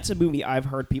 that's a movie I've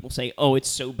heard people say, oh, it's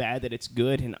so bad that it's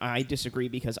good, and I disagree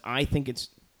because I think it's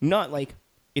not like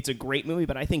it's a great movie,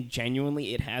 but I think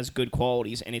genuinely it has good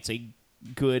qualities, and it's a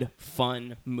good,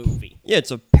 fun movie. Yeah,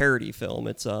 it's a parody film.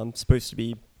 It's supposed to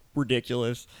be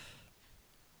ridiculous.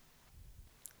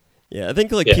 Yeah, I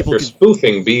think if you're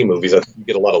spoofing B movies, I think you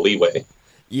get a lot of leeway.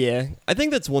 Yeah, I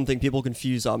think that's one thing people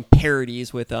confuse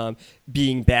parodies with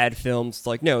being bad films.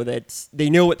 Like, no, they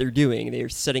know what they're doing. They're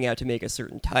setting out to make a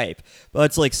certain type. But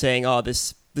it's like saying, oh,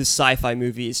 this sci-fi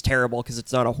movie is terrible because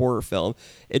it's not a horror film.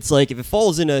 It's like, if it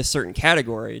falls in a certain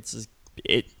category,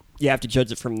 you have to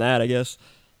judge it from that, I guess.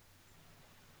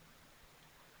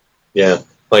 Yeah.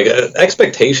 Like,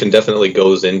 expectation definitely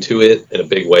goes into it in a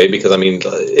big way because, I mean,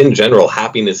 in general,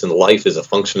 happiness in life is a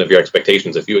function of your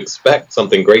expectations. If you expect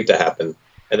something great to happen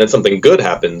and then something good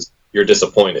happens, you're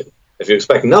disappointed. If you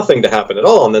expect nothing to happen at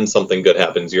all and then something good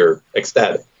happens, you're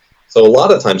ecstatic. So a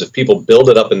lot of times if people build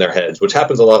it up in their heads, which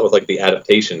happens a lot with, like, the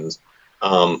adaptations,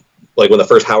 like when the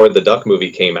first Howard the Duck movie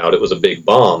came out, it was a big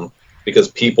bomb because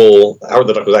Howard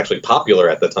the Duck was actually popular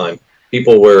at the time.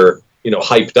 People were,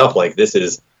 hyped up like, this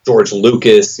is George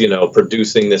Lucas,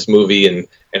 producing this movie and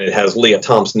it has Leah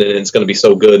Thompson in it, and it's going to be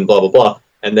so good and blah, blah, blah.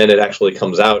 And then it actually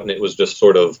comes out and it was just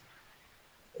sort of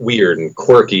weird and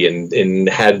quirky and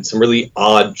had some really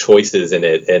odd choices in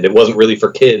it. And it wasn't really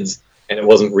for kids and it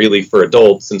wasn't really for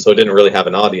adults. And so it didn't really have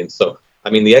an audience. So, I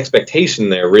mean, the expectation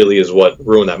there really is what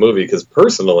ruined that movie because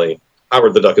personally,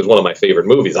 Howard the Duck is one of my favorite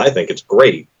movies. I think it's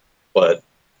great, but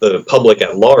the public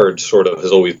at large sort of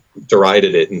has always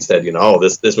derided it and said,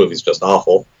 this movie's just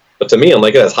awful. But to me, I'm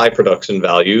like, it has high production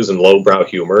values and lowbrow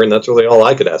humor, and that's really all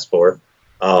I could ask for.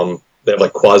 They have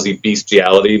like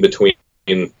quasi-bestiality between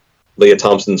Leah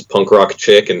Thompson's punk rock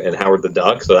chick and Howard the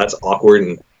Duck, so that's awkward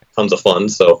and tons of fun.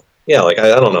 So yeah, like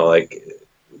I don't know, like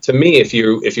to me, if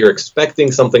you're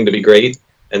expecting something to be great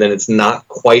and then it's not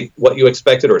quite what you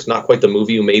expected or it's not quite the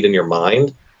movie you made in your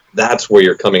mind, that's where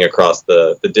you're coming across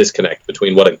the disconnect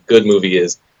between what a good movie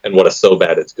is and what a so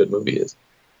bad it's good movie is.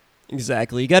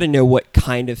 Exactly. You got to know what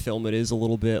kind of film it is a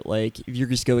little bit. Like, if you're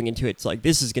just going into it, it's like,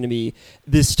 this is going to be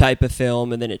this type of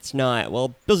film, and then it's not. Well,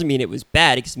 it doesn't mean it was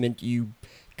bad. It just meant you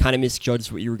kind of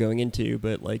misjudged what you were going into.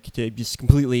 But, like, to just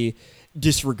completely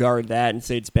disregard that and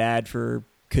say it's bad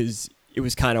because it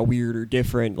was kind of weird or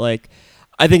different, like,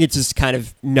 I think it's just kind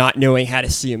of not knowing how to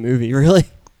see a movie, really.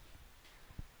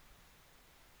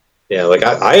 Yeah, like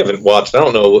I haven't watched, I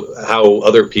don't know how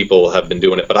other people have been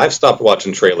doing it, but I've stopped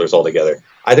watching trailers altogether.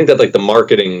 I think that like the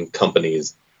marketing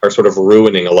companies are sort of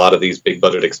ruining a lot of these big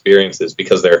budget experiences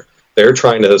because they're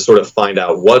trying to sort of find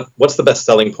out what's the best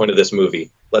selling point of this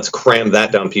movie. Let's cram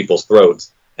that down people's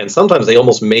throats. And sometimes they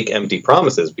almost make empty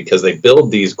promises because they build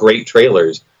these great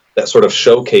trailers that sort of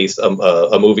showcase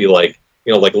a movie like,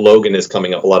 like Logan is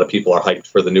coming up. A lot of people are hyped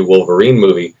for the new Wolverine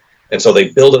movie. And so they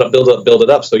build it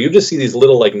up. So you just see these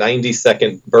little like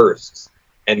 90-second bursts,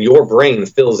 and your brain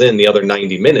fills in the other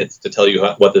 90 minutes to tell you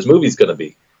what this movie's going to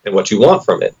be and what you want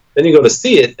from it. Then you go to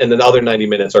see it, and then the other 90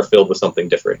 minutes are filled with something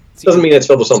different. It doesn't mean it's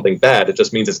filled with something bad. It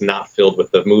just means it's not filled with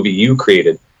the movie you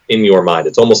created in your mind.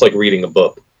 It's almost like reading a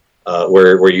book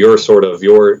where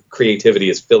your creativity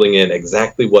is filling in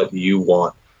exactly what you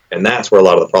want. And that's where a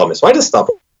lot of the problem is. So I just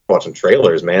stopped watching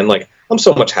trailers, man. Like, I'm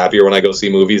so much happier when I go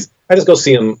see movies. I just go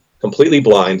see them completely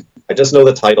blind. I just know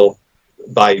the title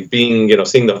by being,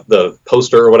 seeing the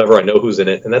poster or whatever. I know who's in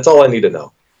it, and that's all I need to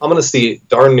know. I'm going to see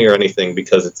darn near anything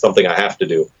because it's something I have to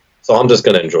do. So I'm just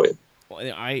going to enjoy it.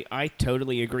 Well, I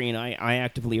totally agree, and I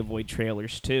actively avoid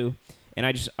trailers too.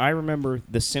 And I remember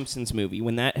the Simpsons movie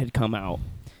when that had come out,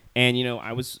 and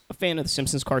I was a fan of the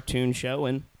Simpsons cartoon show,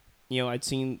 and I'd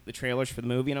seen the trailers for the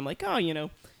movie, and I'm like, oh,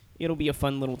 it'll be a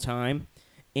fun little time,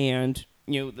 and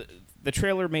the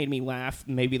trailer made me laugh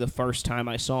maybe the first time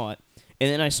I saw it. And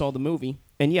then I saw the movie.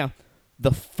 And yeah, the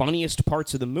funniest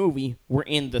parts of the movie were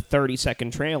in the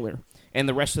 30-second trailer. And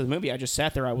the rest of the movie, I just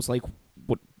sat there. I was like,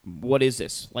 what is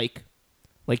this? Like,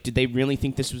 did they really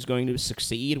think this was going to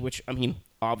succeed? Which, I mean,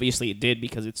 obviously it did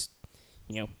because it's,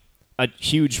 a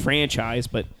huge franchise.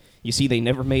 But you see, they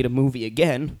never made a movie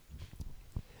again.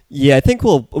 Yeah, I think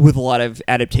with a lot of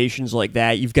adaptations like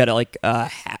that, you've got like a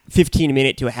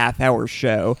 15-minute to a half-hour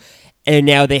show. And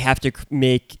now they have to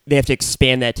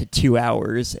expand that to 2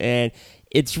 hours, and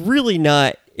it's really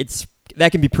not. It's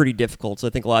that can be pretty difficult. So I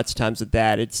think lots of times with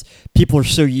that, it's people are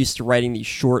so used to writing these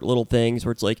short little things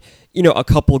where it's like, a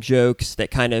couple jokes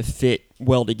that kind of fit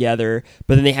well together,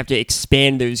 but then they have to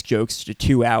expand those jokes to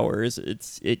 2 hours.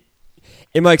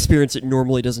 In my experience, it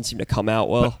normally doesn't seem to come out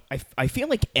well. But I feel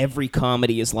like every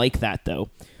comedy is like that, though.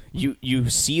 You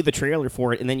see the trailer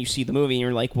for it, and then you see the movie, and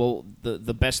you're like, well,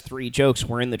 the best 3 jokes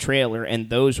were in the trailer, and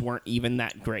those weren't even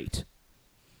that great.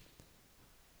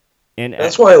 And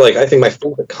that's why, I think my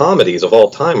favorite comedies of all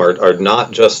time are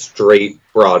not just straight,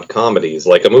 broad comedies.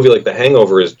 Like, a movie like The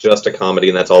Hangover is just a comedy,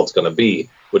 and that's all it's going to be,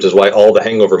 which is why all the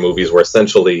Hangover movies were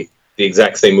essentially the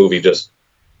exact same movie, just,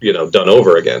 done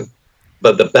over again.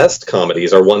 But the best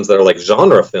comedies are ones that are like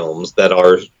genre films that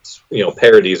are,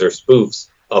 parodies or spoofs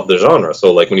of the genre.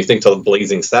 So, like, when you think to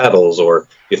Blazing Saddles, or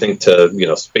you think to,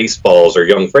 Spaceballs or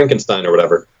Young Frankenstein or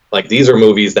whatever, like, these are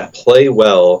movies that play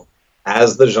well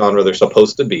as the genre they're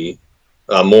supposed to be.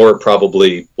 More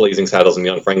probably Blazing Saddles and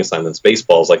Young Frankenstein than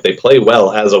Spaceballs. Like, they play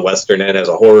well as a Western and as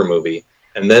a horror movie,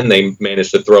 and then they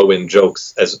manage to throw in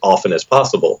jokes as often as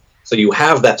possible. So you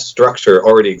have that structure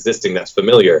already existing that's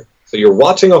familiar. So you're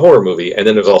watching a horror movie, and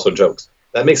then there's also jokes.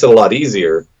 That makes it a lot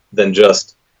easier than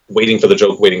just waiting for the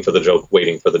joke, waiting for the joke,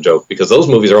 waiting for the joke, because those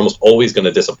movies are almost always going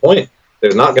to disappoint.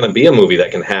 There's not going to be a movie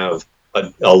that can have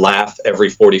a laugh every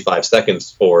 45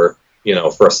 seconds for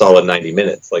a solid 90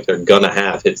 minutes. Like, they're going to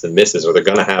have hits and misses, or they're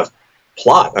going to have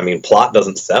plot. I mean, plot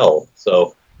doesn't sell,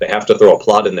 so they have to throw a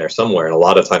plot in there somewhere, and a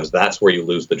lot of times that's where you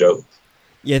lose the joke.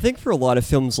 Yeah, I think for a lot of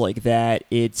films like that,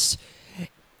 it's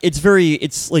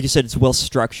like you said, it's well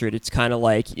structured. It's kind of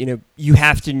like, you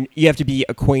have to be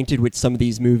acquainted with some of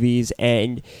these movies,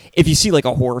 and if you see like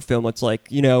a horror film, it's like,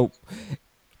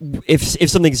 if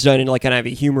something's done in like kind of a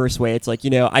humorous way, it's like,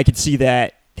 I could see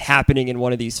that happening in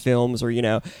one of these films, or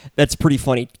that's a pretty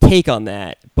funny take on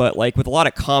that. But like with a lot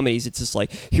of comedies, it's just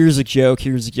like, here's a joke,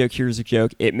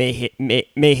 it may hit,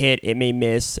 it may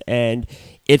miss, and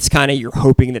it's kind of, you're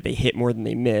hoping that they hit more than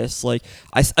they miss. Like,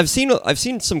 I've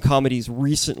seen some comedies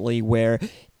recently where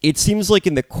it seems like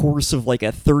in the course of like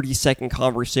a 30-second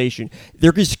conversation,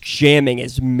 they're just jamming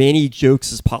as many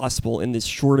jokes as possible in this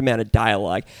short amount of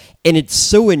dialogue, and it's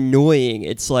so annoying.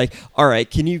 It's like, all right,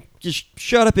 can you just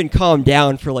shut up and calm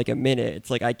down for like a minute? It's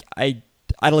like,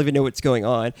 I don't even know what's going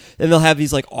on. And they'll have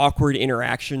these like awkward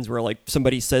interactions where like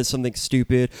somebody says something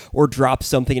stupid or drops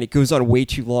something, and it goes on way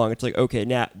too long. It's like, okay,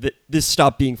 now this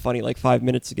stopped being funny like 5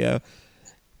 minutes ago.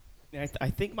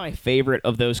 I think my favorite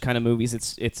of those kind of movies,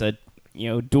 it's a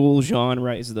dual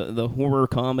genre, is the horror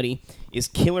comedy, is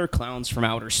Killer Clowns from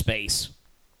Outer Space.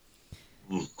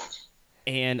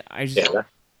 And I just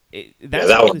that's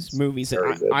one of those movies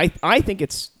that I think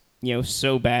it's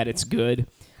so bad it's good,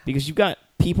 because you've got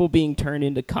people being turned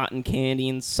into cotton candy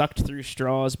and sucked through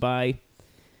straws by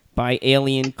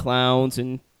alien clowns,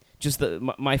 and just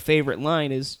my favorite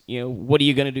line is, what are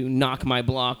you gonna do, knock my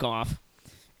block off?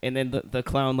 And then the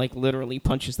clown like literally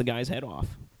punches the guy's head off.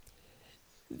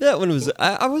 That one was,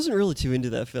 I wasn't really too into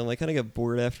that film. I kind of got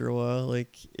bored after a while.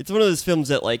 Like, it's one of those films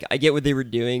that like I get what they were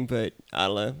doing, but I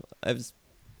don't know. I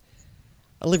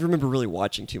don't even remember really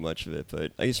watching too much of it,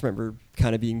 but I just remember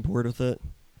kind of being bored with it.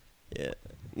 Yeah.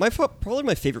 Probably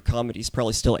my favorite comedy is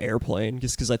probably still Airplane,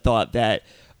 just because I thought that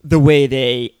the way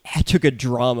they took a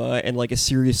drama and like a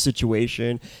serious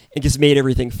situation and just made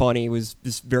everything funny was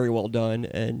just very well done.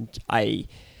 And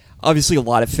obviously a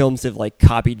lot of films have like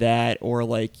copied that or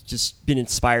like just been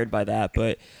inspired by that,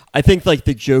 but I think like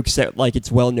the jokes that like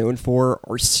it's well known for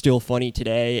are still funny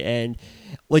today, and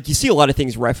like you see a lot of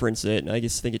things reference it, and I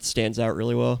just think it stands out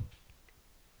really well.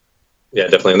 Yeah,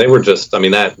 definitely. And they were just, I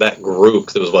mean, that group,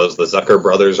 it was the Zucker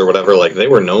brothers or whatever, like they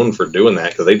were known for doing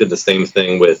that, because they did the same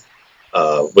thing with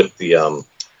the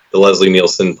Leslie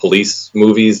Nielsen police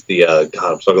movies, the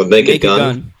Naked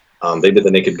Gun. They did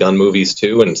the Naked Gun movies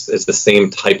too, and it's the same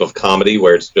type of comedy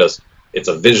where it's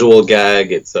a visual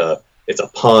gag, it's a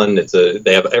pun,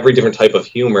 they have every different type of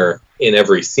humor in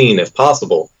every scene if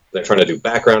possible. They're trying to do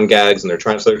background gags, and they're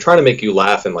trying to make you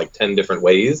laugh in like 10 different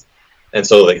ways. And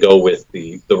so they go with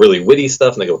the really witty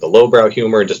stuff, and they go with the lowbrow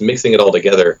humor, and just mixing it all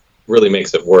together really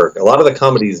makes it work. A lot of the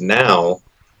comedies now,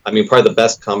 I mean, probably the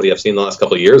best comedy I've seen in the last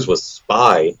couple of years was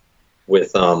Spy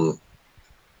with the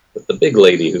big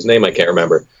lady whose name I can't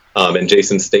remember, and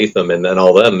Jason Statham and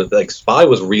all them. Like, Spy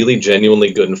was really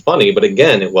genuinely good and funny, but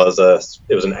again, it was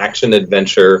an action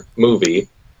adventure movie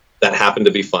that happened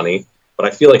to be funny. But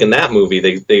I feel like in that movie,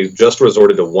 they just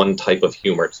resorted to one type of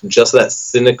humor. It's just that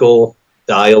cynical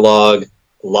dialogue,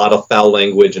 a lot of foul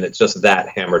language, and it's just that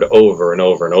hammered over and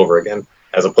over and over again,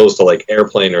 as opposed to like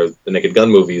Airplane or the Naked Gun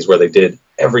movies where they did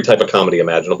every type of comedy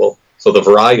imaginable. So the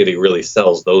variety really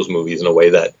sells those movies in a way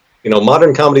that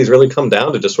modern comedies really come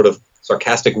down to just sort of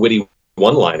sarcastic, witty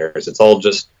one-liners. It's all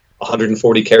just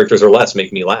 140 characters or less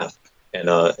make me laugh. And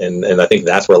I think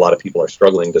that's where a lot of people are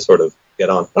struggling to sort of get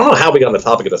on. I don't know how we got on the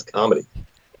topic of this comedy.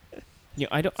 Yeah,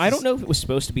 I don't know if it was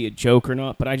supposed to be a joke or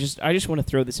not, but I just want to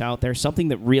throw this out there. Something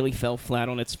that really fell flat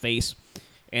on its face,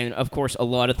 and of course a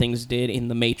lot of things did in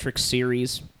the Matrix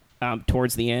series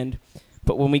towards the end.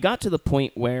 But when we got to the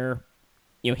point where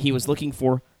he was looking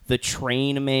for the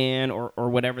train man or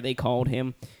whatever they called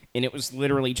him, and it was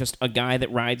literally just a guy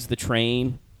that rides the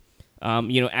train.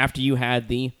 After you had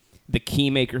the key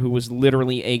maker who was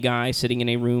literally a guy sitting in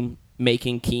a room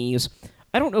making keys.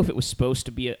 I don't know if it was supposed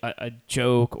to be a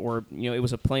joke or, it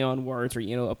was a play on words or,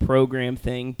 a program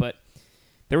thing, but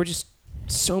there were just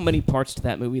so many parts to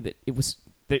that movie that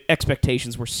the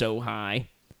expectations were so high,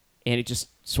 and it just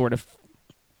sort of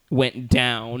went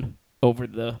down over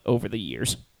the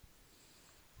years.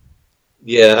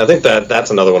 Yeah, I think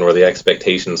that's another one where the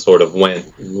expectations sort of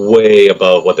went way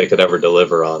above what they could ever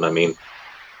deliver on. I mean,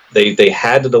 they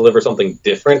had to deliver something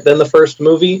different than the first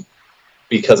movie,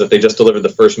 because if they just delivered the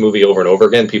first movie over and over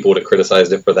again, people would have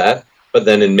criticized it for that. But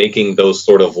then in making those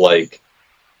sort of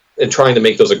and trying to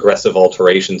make those aggressive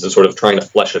alterations and sort of trying to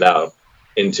flesh it out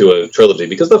into a trilogy,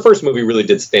 because the first movie really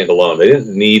did stand alone. They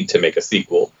didn't need to make a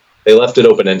sequel. They left it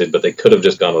open-ended, but they could have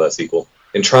just gone with that sequel.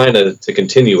 In trying to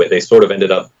continue it, they sort of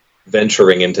ended up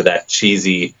venturing into that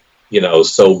cheesy,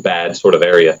 so bad sort of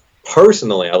area.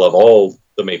 Personally, I love all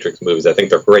the Matrix movies. I think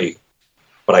they're great.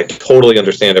 But I totally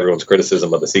understand everyone's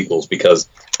criticism of the sequels, because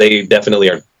they definitely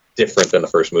are different than the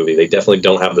first movie. They definitely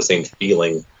don't have the same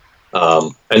feeling.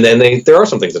 And then there are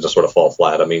some things that just sort of fall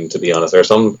flat. I mean, to be honest, there are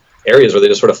some areas where they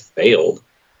just sort of failed.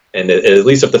 And at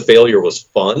least if the failure was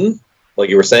fun, like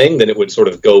you were saying, then it would sort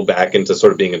of go back into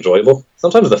sort of being enjoyable.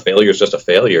 Sometimes the failure is just a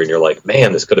failure, and you're like,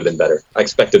 man, this could have been better. I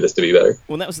expected this to be better.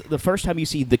 Well, that was the first time you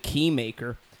see the key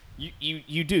maker.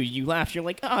 You laugh. You're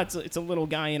like, it's a little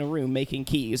guy in a room making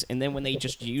keys. And then when they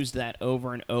just use that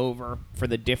over and over for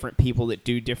the different people that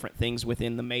do different things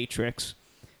within the Matrix,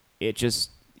 it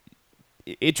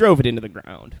drove it into the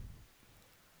ground.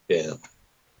 Yeah.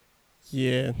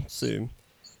 Yeah. So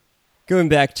going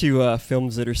back to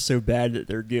films that are so bad that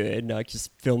they're good, not just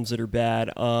films that are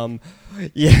bad.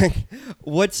 Yeah.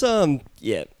 What's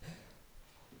yeah.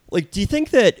 Do you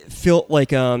think that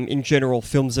in general,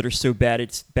 films that are so bad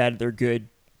it's bad they're good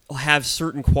have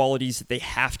certain qualities that they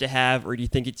have to have, or do you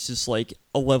think it's just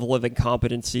a level of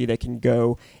incompetency that can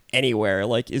go anywhere?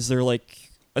 Is there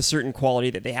a certain quality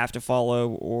that they have to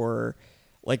follow, or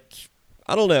I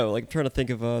don't know. I'm trying to think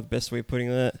of the best way of putting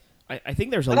that. I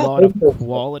think there's a lot of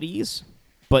qualities,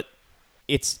 but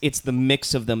it's the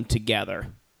mix of them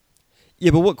together.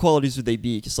 Yeah, but what qualities would they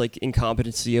be? Just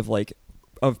incompetency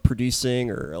of producing,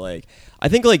 or I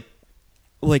think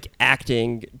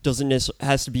acting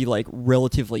has to be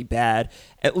relatively bad,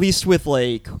 at least with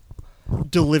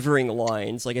delivering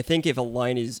lines. I think if a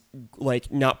line is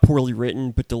not poorly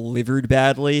written but delivered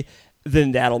badly,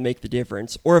 then that'll make the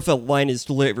difference. Or if a line is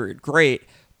delivered great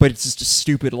but it's just a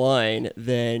stupid line,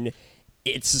 then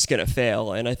it's just gonna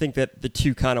fail. And I think that the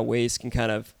two kind of ways can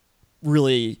kind of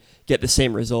really get the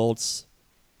same results.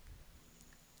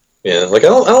 Yeah, I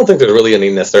don't think there's really any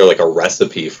necessarily a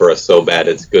recipe for a so bad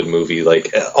it's good movie.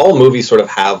 All movies sort of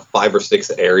have 5 or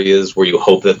 6 areas where you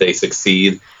hope that they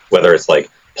succeed, whether it's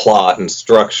plot and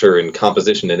structure and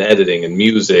composition and editing and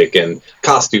music and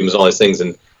costumes and all these things.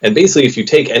 And basically, if you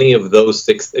take any of those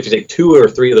 6, if you take 2 or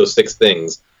 3 of those 6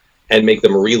 things and make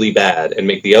them really bad and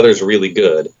make the others really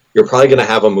good, you're probably going to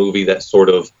have a movie that's sort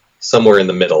of somewhere in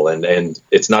the middle, and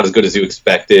it's not as good as you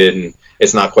expected, and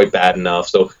it's not quite bad enough.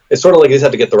 So it's sort of you just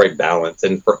have to get the right balance.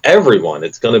 And for everyone,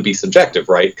 it's going to be subjective,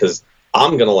 right? Because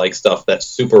I'm going to like stuff that's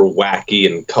super wacky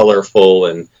and colorful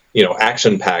and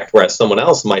action-packed, whereas someone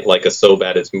else might like a so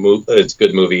bad it's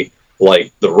good movie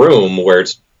like The Room, where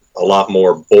it's a lot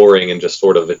more boring and just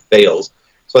sort of it fails.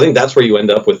 So I think that's where you end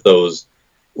up with those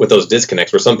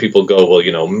disconnects, where some people go,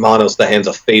 well, Manos, The Hands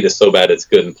of Fate is so bad it's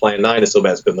good, and Plan 9 is so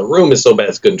bad it's good, and The Room is so bad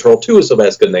it's good, and Troll 2 is so bad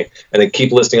it's good, and they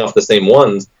keep listing off the same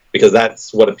ones because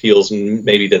that's what appeals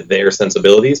maybe to their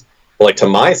sensibilities. But to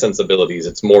my sensibilities,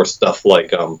 it's more stuff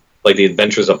like The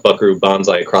Adventures of Buckaroo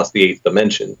Banzai Across the Eighth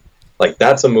Dimension.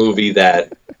 That's a movie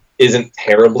that isn't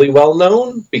terribly well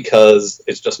known because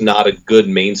it's just not a good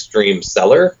mainstream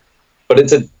seller. But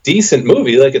it's a decent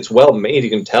movie. It's well made. You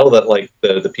can tell that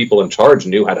the people in charge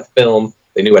knew how to film.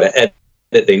 They knew how to edit.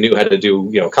 They knew how to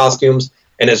do costumes.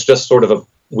 And it's just sort of a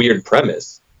weird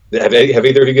premise. Have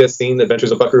either of you guys seen The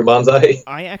Adventures of Buckaroo Banzai?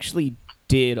 I actually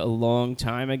did a long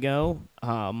time ago.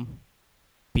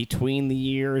 Between the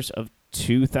years of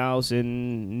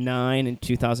 2009 and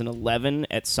 2011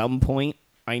 at some point.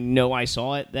 I know I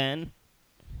saw it then.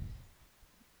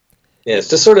 Yeah, it's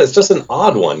just an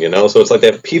odd one, So it's like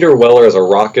they have Peter Weller as a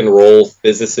rock and roll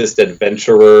physicist,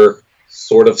 adventurer,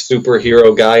 sort of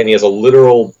superhero guy, and he has a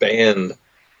literal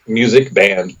music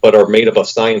band, but are made up of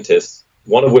scientists,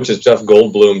 one of which is Jeff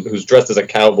Goldblum, who's dressed as a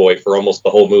cowboy for almost the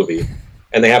whole movie.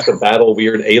 And they have to battle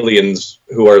weird aliens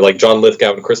who are like John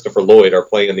Lithgow and Christopher Lloyd are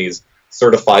playing these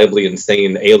certifiably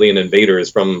insane alien invaders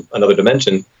from another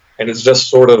dimension. And it's just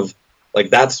sort of like,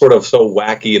 that's sort of so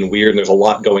wacky and weird, and there's a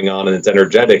lot going on, and it's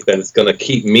energetic, that it's going to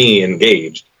keep me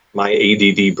engaged. My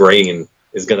ADD brain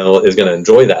is gonna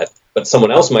enjoy that. But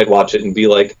someone else might watch it and be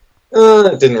like,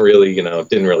 it didn't really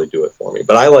do it for me.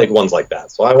 But I like ones like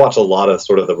that. So I watch a lot of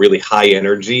sort of the really high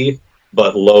energy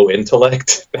but low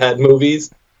intellect bad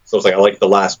movies. So it's like I like The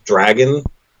Last Dragon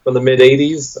from the mid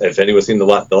 '80s. If anyone's seen The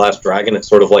Last Dragon, it's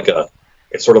sort of like a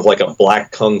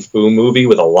black kung fu movie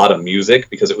with a lot of music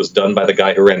because it was done by the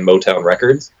guy who ran Motown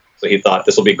Records. So he thought,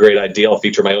 this will be a great idea. I'll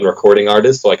feature my own recording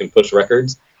artist so I can push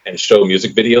records and show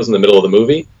music videos in the middle of the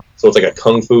movie. So it's like a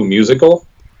kung fu musical.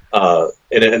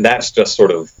 And that's just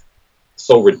sort of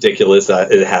so ridiculous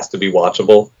that it has to be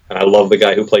watchable. And I love the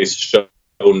guy who plays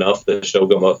Sho'nuff, the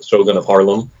Shogun of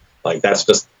Harlem. Like, that's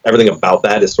just, everything about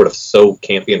that is sort of so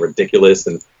campy and ridiculous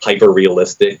and hyper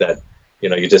realistic that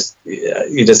you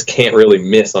just can't really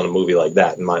miss on a movie like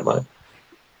that in my mind.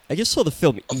 I just saw the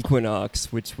film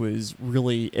Equinox, which was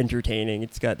really entertaining.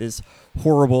 It's got this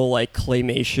horrible like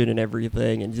claymation and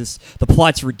everything, and just the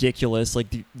plot's ridiculous. Like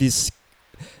these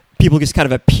people just kind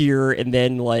of appear and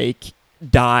then like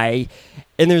die.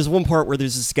 And there's one part where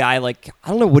there's this guy, like, I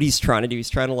don't know what he's trying to do. He's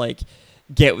trying to like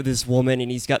get with this woman, and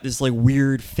he's got this like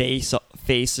weird face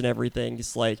and everything,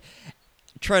 just like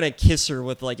trying to kiss her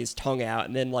with like his tongue out,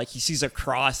 and then like he sees a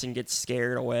cross and gets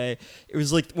scared away. It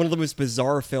was like one of the most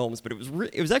bizarre films, but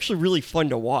it was actually really fun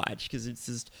to watch because it's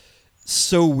just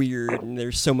so weird and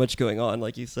there's so much going on,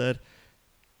 like you said.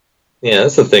 Yeah,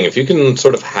 that's the thing. If you can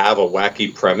sort of have a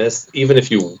wacky premise, even if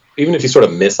you sort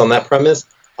of miss on that premise,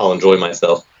 I'll enjoy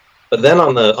myself. But then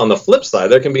on the flip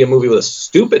side, there can be a movie with a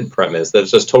stupid premise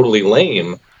that's just totally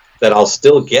lame that I'll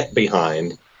still get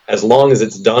behind, as long as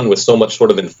it's done with so much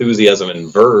sort of enthusiasm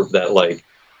and verve that like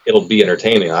it'll be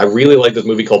entertaining. I really like this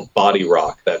movie called Body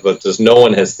Rock that just no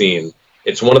one has seen.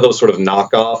 It's one of those sort of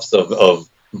knockoffs of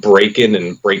Breakin'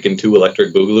 and Breakin' 2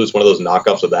 Electric Boogaloo. It's one of those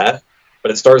knockoffs of that.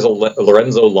 But it stars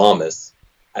Lorenzo Lamas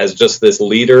as just this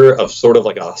leader of sort of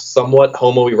like a somewhat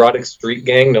homoerotic street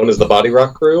gang known as the Body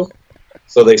Rock Crew.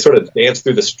 So they sort of dance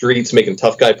through the streets making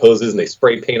tough guy poses, and they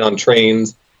spray paint on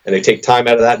trains. And they take time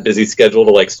out of that busy schedule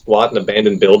to like squat in an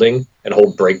abandoned building and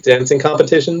hold breakdancing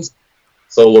competitions.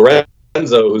 So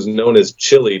Lorenzo, who's known as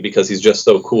Chili because he's just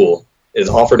so cool, is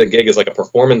offered a gig as like a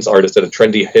performance artist at a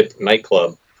trendy hip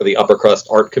nightclub for the upper crust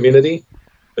art community.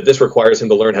 But this requires him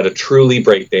to learn how to truly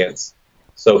breakdance.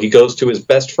 So he goes to his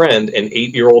best friend, an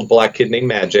 8-year-old black kid named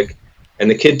Magic, and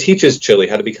the kid teaches Chili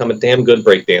how to become a damn good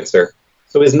breakdancer.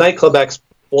 So his nightclub act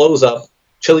blows up,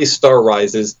 Chili's star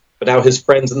rises, but now his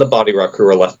friends in the Body Rock Crew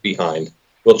are left behind.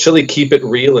 Will Chili keep it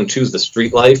real and choose the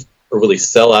street life, or will he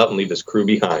sell out and leave his crew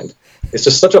behind? It's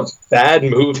just such a bad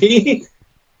movie,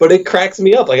 but it cracks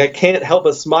me up. Like, I can't help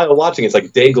but smile watching. It's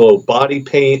like day-glow body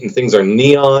paint, and things are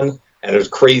neon, and there's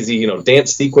crazy,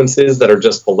 dance sequences that are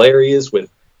just hilarious with,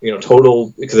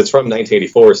 total, because it's from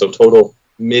 1984, so total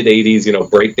mid-'80s,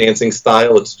 breakdancing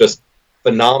style. It's just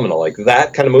phenomenal. Like,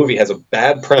 that kind of movie has a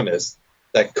bad premise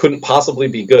that couldn't possibly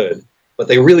be good, but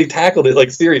they really tackled it, like,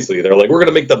 seriously. They're like, we're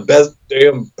going to make the best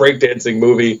damn breakdancing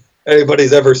movie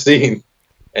anybody's ever seen.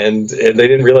 And they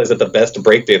didn't realize that the best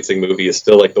breakdancing movie is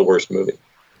still, like, the worst movie.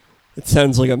 It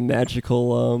sounds like a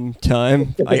magical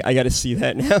time. I got to see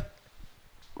that now.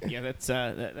 Yeah, that's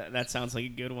that sounds like a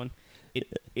good one.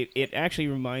 It actually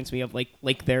reminds me of,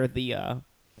 like they're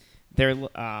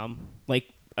like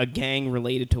a gang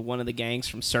related to one of the gangs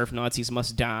from Surf Nazis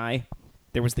Must Die.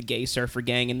 There was the gay surfer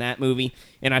gang in that movie,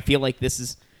 and I feel like this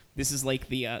is like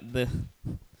the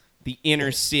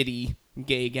inner city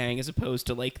gay gang as opposed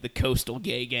to like the coastal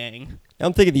gay gang.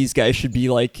 I'm thinking these guys should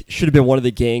have been one of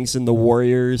the gangs in the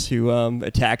Warriors who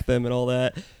attacked them and all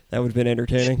that. That would have been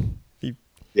entertaining.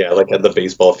 Yeah, like had the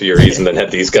baseball Furies and then had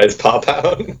these guys pop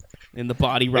out. In the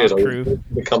Body Rock Crew.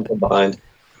 They come from behind.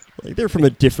 Like they're from a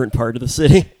different part of the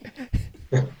city.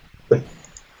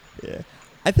 Yeah.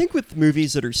 I think with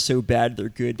movies that are so bad they're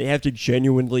good, they have to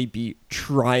genuinely be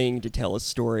trying to tell a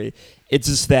story. It's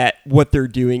just that what they're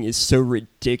doing is so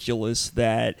ridiculous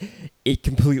that it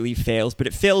completely fails, but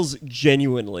it fails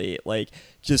genuinely. It, like,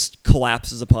 just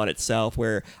collapses upon itself,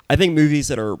 where I think movies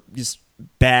that are just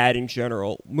bad in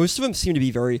general. Most of them seem to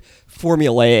be very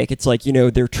formulaic. It's like,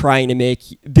 they're trying to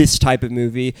make this type of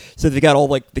movie, so they got all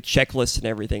like the checklists and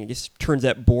everything. It just turns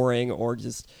out boring or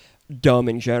just dumb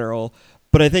in general.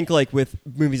 But I think like with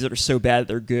movies that are so bad that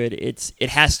they're good, it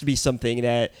has to be something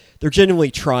that they're genuinely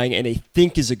trying and they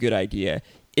think is a good idea.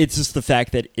 It's just the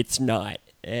fact that it's not.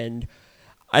 And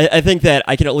I think that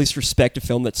I can at least respect a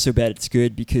film that's so bad it's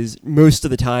good, because most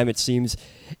of the time it seems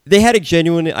they had a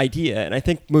genuine idea, and I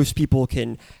think most people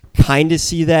can kind of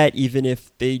see that even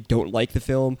if they don't like the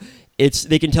film.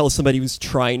 They can tell somebody was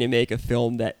trying to make a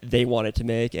film that they wanted to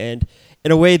make, and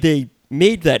in a way they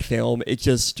made that film. It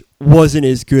just wasn't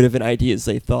as good of an idea as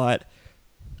they thought.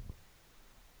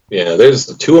 Yeah,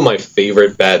 there's two of my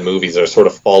favorite bad movies that sort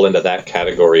of fall into that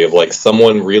category of like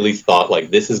someone really thought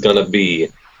like this is going to be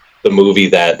the movie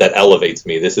that elevates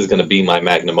me. This is going to be my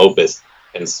magnum opus.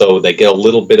 And so they get a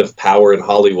little bit of power in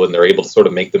Hollywood and they're able to sort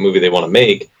of make the movie they want to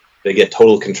make. They get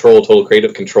total control, total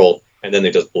creative control, and then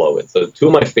they just blow it. So two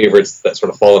of my favorites that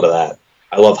sort of fall into that.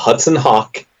 I love Hudson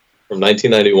Hawk from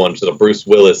 1991, which is a Bruce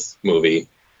Willis movie,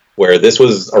 where this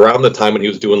was around the time when he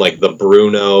was doing like the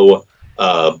Bruno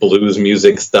blues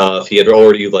music stuff. He had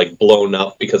already like blown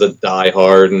up because of Die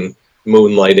Hard and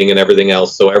Moonlighting and everything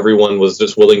else, so everyone was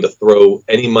just willing to throw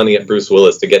any money at Bruce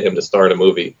Willis to get him to star in a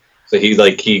movie. So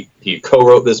he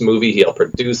co-wrote this movie, he helped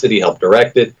produce it, he helped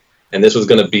direct it, and this was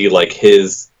going to be like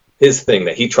his thing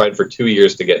that he tried for 2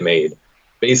 years to get made.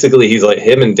 Basically, he's like,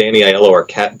 him and Danny Aiello are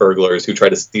cat burglars who try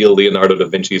to steal Leonardo da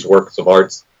Vinci's works of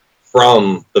arts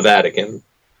from the Vatican.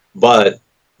 But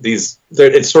it's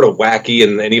sort of wacky,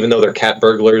 and even though they're cat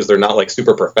burglars, they're not like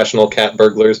super professional cat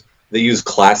burglars. They use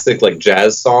classic like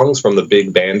jazz songs from the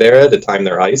big band era to time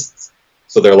their heists.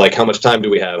 So they're like, how much time do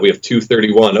we have? We have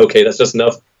 2:31. Okay, that's just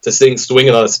enough to sing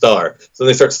Swinging on a Star. So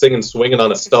they start singing Swinging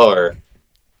on a Star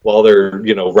while they're,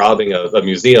 robbing a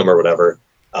museum or whatever,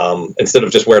 instead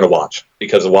of just wearing a watch,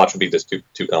 because a watch would be just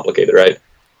too complicated, right?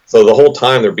 So the whole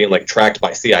time they're being like tracked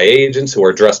by CIA agents who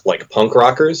are dressed like punk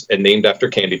rockers and named after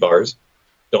candy bars.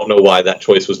 Don't know why that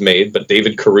choice was made, but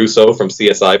David Caruso from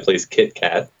CSI plays Kit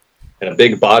Kat. And a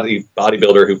big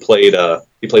bodybuilder who played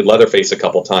Leatherface a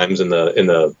couple times in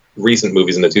the recent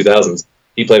movies in the 2000s.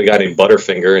 He played a guy named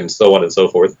Butterfinger, and so on and so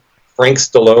forth. Frank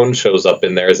Stallone shows up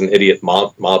in there as an idiot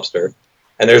mobster,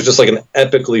 and there's just like an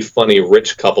epically funny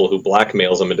rich couple who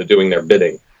blackmails them into doing their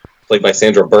bidding, played by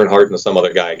Sandra Bernhardt and some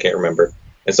other guy I can't remember.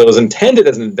 And so it was intended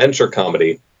as an adventure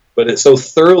comedy, but it so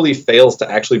thoroughly fails to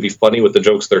actually be funny with the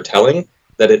jokes they're telling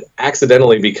that it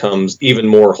accidentally becomes even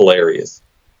more hilarious.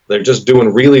 They're just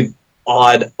doing really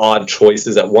odd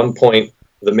choices. At one point,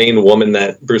 the main woman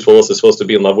that Bruce Willis is supposed to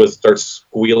be in love with starts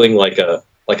squealing like a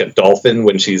dolphin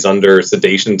when she's under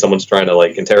sedation. Someone's trying to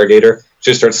like interrogate her.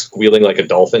 She starts squealing like a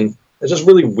dolphin. It's just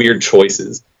really weird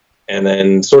choices. And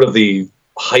then sort of the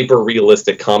hyper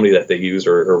realistic comedy that they use,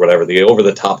 or whatever, the over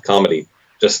the top comedy,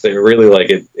 just they really like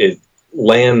it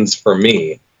lands for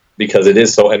me because it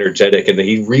is so energetic, and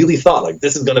he really thought like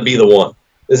this is going to be the one.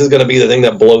 This is going to be the thing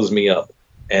that blows me up.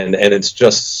 And it's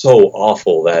just so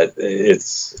awful that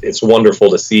it's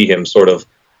wonderful to see him sort of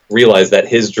realize that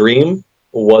his dream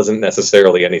wasn't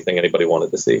necessarily anything anybody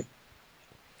wanted to see.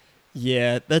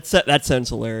 Yeah, that sounds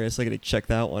hilarious. I gotta check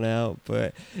that one out.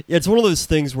 But yeah, it's one of those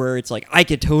things where it's like, I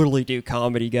could totally do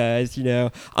comedy, guys.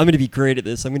 I'm gonna be great at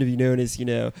this. I'm gonna be known as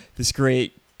this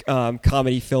great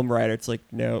comedy film writer. It's like,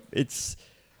 no, it's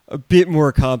a bit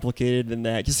more complicated than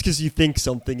that. Just because you think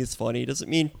something is funny doesn't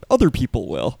mean other people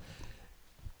will.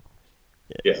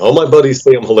 Yeah, all my buddies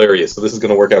say I'm hilarious, so this is going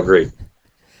to work out great.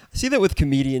 I see that with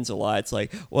comedians a lot. It's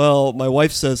like, well, my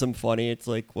wife says I'm funny. It's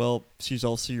like, well, she's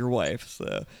also your wife,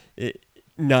 so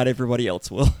not everybody else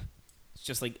will. It's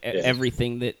just like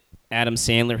everything that Adam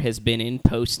Sandler has been in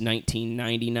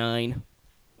post-1999.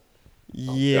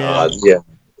 Yeah. God, yeah.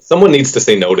 Someone needs to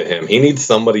say no to him. He needs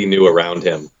somebody new around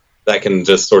him that can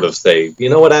just sort of say, you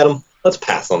know what, Adam? Let's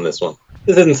pass on this one.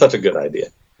 This isn't such a good idea.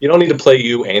 You don't need to play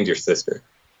you and your sister.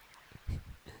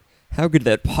 How could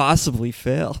that possibly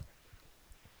fail?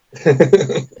 See,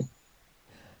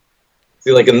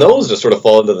 like, and those just sort of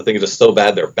fall into the thing of just so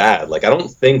bad they're bad. Like, I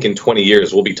don't think in 20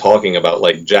 years we'll be talking about,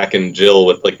 like, Jack and Jill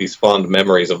with, like, these fond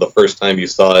memories of the first time you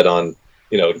saw it on,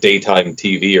 daytime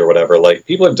TV or whatever. Like,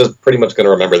 people are just pretty much going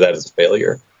to remember that as a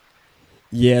failure.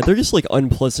 Yeah, they're just, like,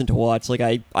 unpleasant to watch. Like,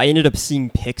 I ended up seeing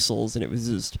Pixels, and it was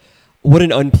just... what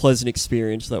an unpleasant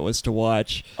experience that was to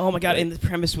watch. Oh my god, and the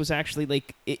premise was actually,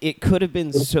 like, it could have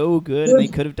been so good, and they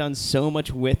could have done so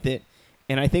much with it,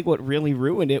 and I think what really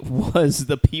ruined it was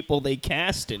the people they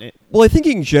cast in it. Well, I think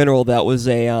in general that was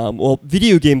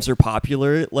video games are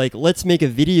popular. Like, let's make a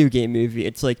video game movie.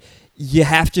 It's like, you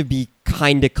have to be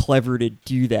kind of clever to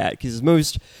do that, because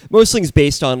most things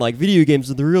based on like video games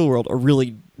in the real world are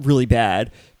really, really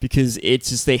bad, because it's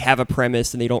just they have a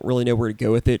premise and they don't really know where to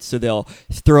go with it, so they'll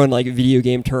throw in like video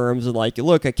game terms and like,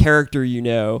 look, a character,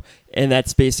 and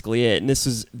that's basically it. And this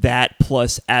was that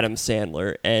plus Adam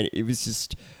Sandler, and it was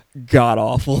just god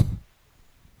awful.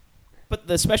 But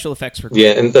the special effects were great.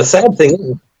 Yeah, and the sad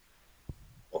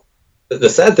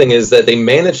thing is that they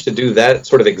managed to do that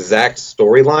sort of exact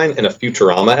storyline in a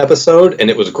Futurama episode, and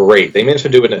it was great. They managed to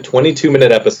do it in a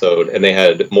 22-minute episode, and they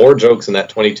had more jokes in that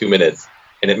 22 minutes,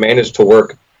 and it managed to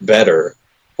work better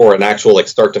for an actual like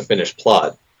start to finish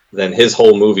plot than his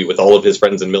whole movie with all of his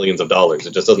friends and millions of dollars.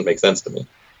 It just doesn't make sense to me.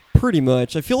 Pretty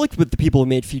much. I feel like with the people who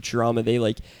made Futurama,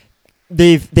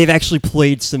 they've actually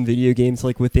played some video games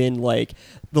like within like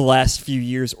the last few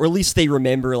years, or at least they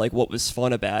remember like what was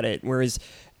fun about it. Whereas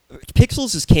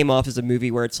Pixels just came off as a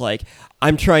movie where it's like,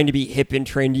 I'm trying to be hip and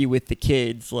trendy with the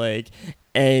kids, like,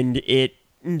 and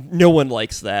no one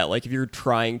likes that. Like, if you're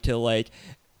trying to like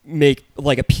make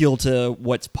like appeal to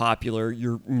what's popular,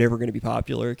 you're never going to be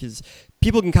popular, because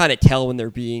people can kind of tell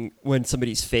when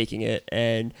somebody's faking it.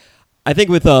 And I think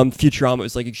with Futurama, it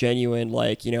was like a genuine,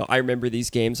 like, I remember these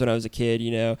games when I was a kid,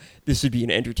 this would be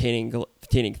an entertaining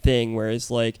thing,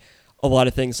 whereas like a lot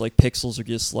of things like Pixels are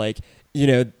just like,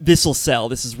 this will sell,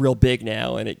 this is real big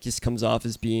now, and it just comes off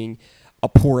as being a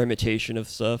poor imitation of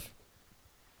stuff.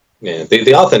 Yeah,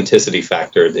 the authenticity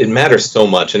factor, it matters so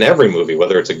much in every movie,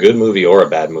 whether it's a good movie or a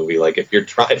bad movie. Like, if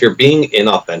you're being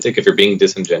inauthentic, if you're being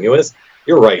disingenuous,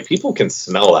 you're right, people can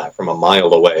smell that from a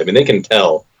mile away. I mean, they can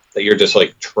tell that you're just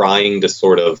like trying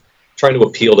to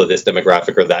appeal to this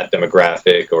demographic or that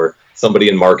demographic, or somebody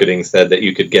in marketing said that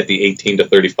you could get the 18 to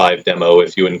 35 demo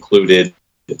if you included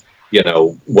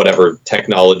whatever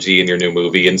technology in your new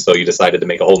movie, and so you decided to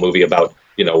make a whole movie about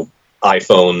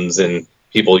iPhones and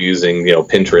people using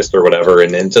Pinterest or whatever,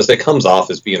 and just it comes off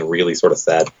as being really sort of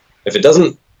sad. If it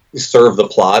doesn't serve the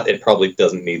plot, it probably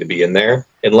doesn't need to be in there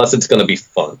unless it's going to be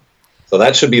fun. So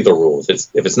that should be the rule. If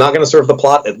it's not going to serve the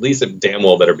plot, at least it damn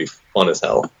well better be fun as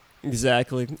hell.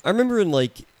 Exactly. I remember in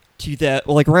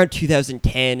around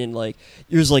 2010 and like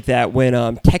years like that, when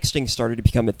texting started to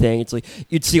become a thing. It's like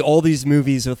you'd see all these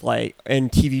movies with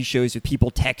and TV shows with people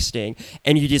texting,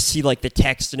 and you just see like the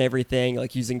text and everything,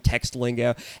 like using text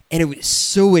lingo, and it was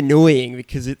so annoying,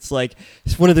 because it's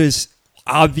one of those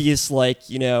obvious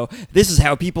this is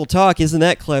how people talk, isn't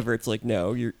that clever? It's like,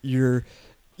 no,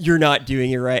 you're not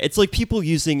doing it right. It's like people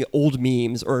using old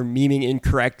memes or memeing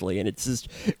incorrectly, and it's just,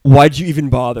 why'd you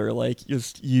even bother? Like,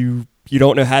 just you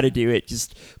don't know how to do it.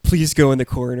 Just please go in the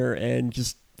corner and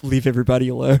just leave everybody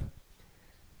alone.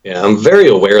 Yeah, I'm very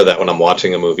aware that when I'm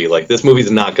watching a movie, like, this movie's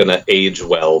not going to age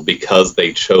well because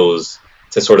they chose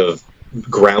to sort of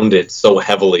ground it so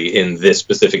heavily in this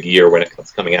specific year when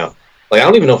it's coming out. Like, I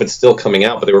don't even know if it's still coming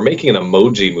out, but they were making an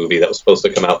emoji movie that was supposed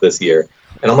to come out this year.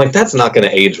 And I'm like, that's not going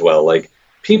to age well. Like,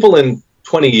 people in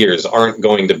 20 years aren't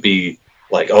going to be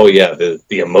like, oh yeah, the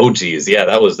emojis, yeah,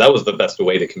 that was the best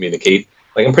way to communicate.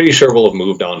 Like, I'm pretty sure we'll have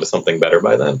moved on to something better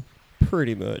by then.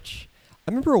 Pretty much.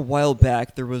 I remember a while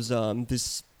back there was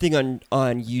this thing on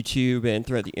YouTube and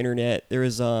throughout the internet. There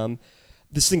was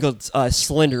this thing called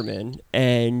Slenderman,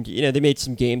 and they made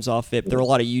some games off it. There were a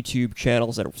lot of YouTube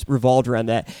channels that revolved around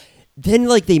that. Then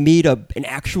they made an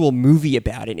actual movie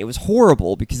about it, and it was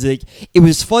horrible, because it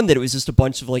was fun that it was just a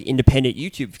bunch of independent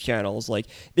YouTube channels. Like,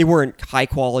 they weren't high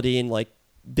quality and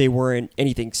they weren't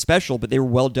anything special, but they were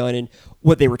well done in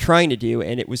what they were trying to do,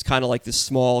 and it was kind of like this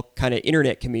small kind of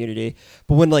internet community.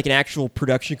 But when an actual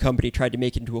production company tried to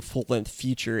make it into a full-length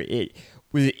feature,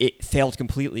 it failed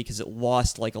completely, because it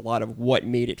lost a lot of what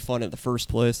made it fun in the first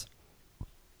place.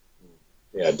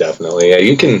 Yeah, definitely. Yeah,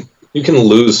 you can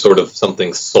lose sort of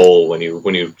something's soul when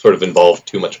you sort of involve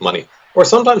too much money. Or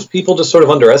sometimes people just sort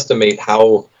of underestimate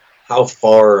how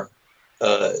far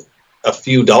a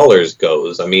few dollars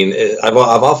goes. I mean, I've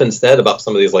often said about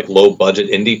some of these low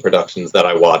budget indie productions that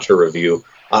I watch or review,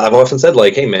 I've often said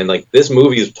hey man, this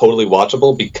movie is totally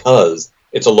watchable because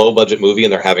it's a low budget movie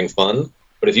and they're having fun.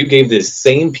 But if you gave these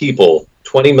same people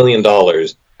 $20 million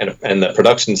and the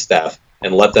production staff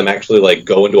and let them actually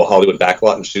go into a Hollywood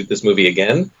backlot and shoot this movie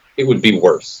again, it would be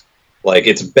worse.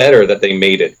 It's better that they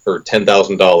made it for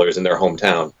 $10,000 in their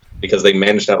hometown, because they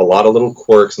managed to have a lot of little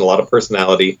quirks and a lot of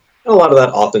personality and a lot of that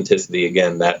authenticity,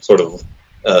 again, that sort of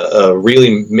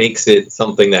really makes it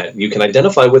something that you can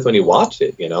identify with when you watch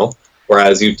it,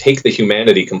 whereas you take the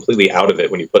humanity completely out of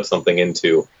it when you put something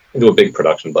into a big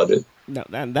production budget. No,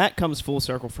 that comes full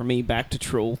circle for me back to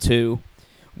Troll 2,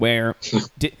 where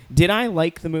did I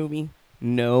like the movie?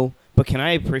 No, but can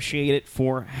I appreciate it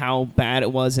for how bad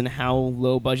it was and how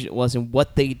low budget it was and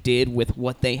what they did with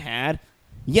what they had?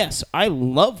 Yes, I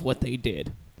love what they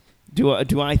did. Do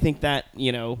I think that,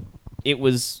 it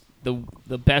was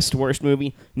the best, worst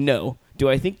movie? No. Do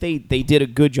I think they did a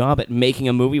good job at making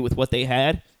a movie with what they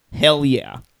had? Hell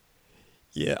yeah.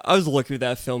 Yeah, I was looking at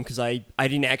that film because I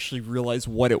didn't actually realize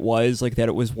what it was, like that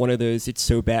it was one of those it's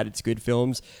so bad it's good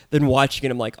films. Then watching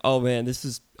it, I'm like, oh man, this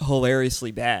is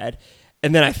hilariously bad.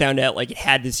 And then I found out like it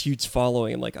had this huge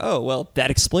following. I'm like, oh, well, that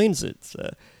explains it.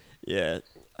 So, yeah,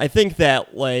 I think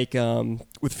that like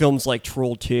with films like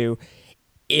Troll 2,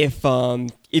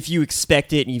 if you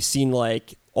expect it and you've seen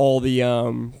like all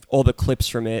the clips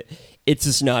from it, it's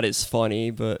just not as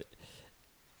funny. But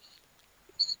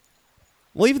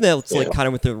well, even though it's like kind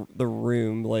of with the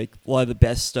Room, like a lot of the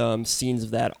best scenes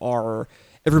of that are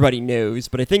everybody knows.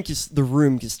 But I think just the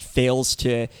Room just fails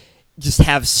to just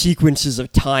have sequences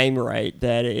of time right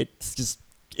that it's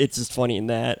just funny in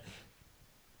that.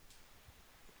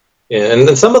 Yeah, and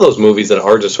then some of those movies that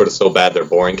are just sort of so bad they're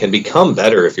boring can become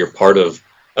better if you're part of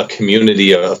a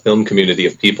community, a film community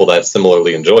of people that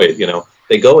similarly enjoy it.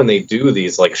 They go and they do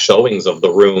these like showings of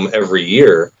The Room every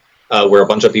year, where a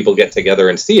bunch of people get together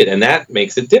and see it, and that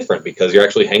makes it different because you're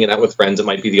actually hanging out with friends. It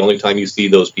might be the only time you see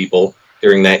those people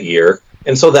during that year,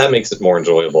 and so that makes it more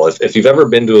enjoyable. If you've ever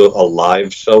been to a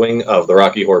live showing of the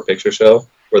Rocky Horror Picture Show,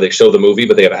 where they show the movie,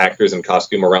 but they have actors in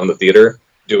costume around the theater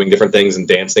doing different things and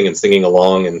dancing and singing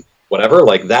along and whatever,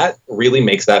 like that really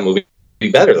makes that movie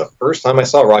better. The first time I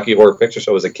saw Rocky Horror Picture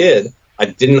Show as a kid, I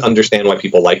didn't understand why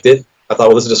people liked it. I thought,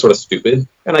 well, this is just sort of stupid,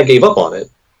 and I gave up on it.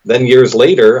 Then years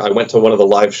later, I went to one of the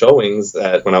live showings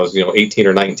when I was 18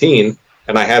 or 19,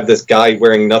 and I had this guy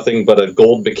wearing nothing but a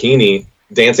gold bikini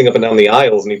dancing up and down the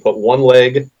aisles, and he put one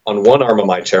leg on one arm of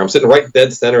my chair. I'm sitting right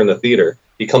dead center in the theater.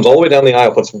 He comes all the way down the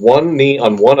aisle, puts one knee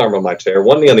on one arm of my chair,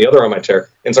 one knee on the other arm of my chair,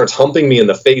 and starts humping me in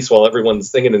the face while everyone's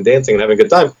singing and dancing and having a good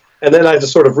time. And then I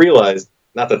just sort of realized,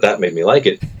 not that that made me like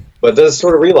it, but just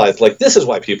sort of realized, like, this is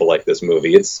why people like this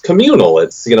movie. It's communal.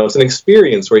 It's, it's an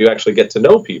experience where you actually get to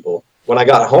know people. When I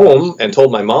got home and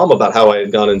told my mom about how I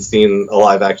had gone and seen a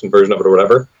live action version of it or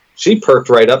whatever, she perked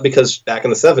right up because back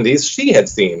in the 70s, she had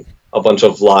seen a bunch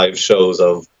of live shows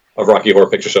of Rocky Horror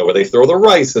Picture Show where they throw the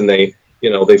rice and they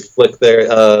flick their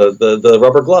the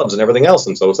rubber gloves and everything else.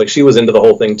 And so it's like she was into the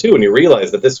whole thing too. And you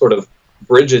realize that this sort of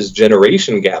bridges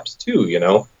generation gaps too,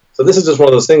 So this is just one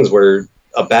of those things where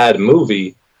a bad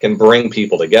movie can bring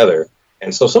people together.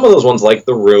 And so some of those ones like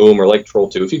The Room or like Troll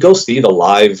 2, if you go see the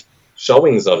live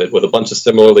showings of it with a bunch of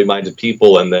similarly minded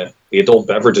people and the adult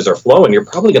beverages are flowing, you're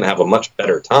probably going to have a much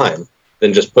better time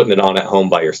than just putting it on at home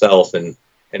by yourself and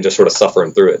just sort of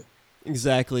suffering through it.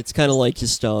 Exactly. It's kind of like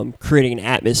just creating an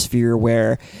atmosphere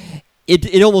where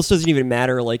it almost doesn't even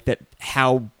matter like that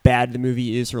how bad the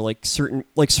movie is, or like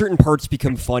certain parts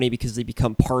become funny because they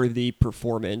become part of the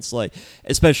performance. Like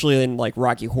especially in like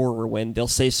Rocky Horror, when they'll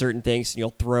say certain things and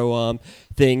you'll throw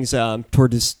things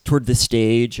toward the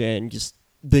stage and just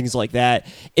things like that.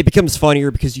 It becomes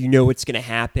funnier because you know what's going to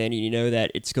happen and you know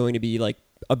that it's going to be like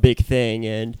a big thing,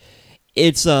 and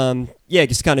it's it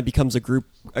just kind of becomes a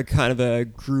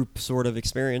group sort of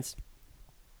experience.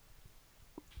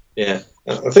 Yeah,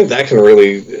 I think that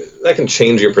can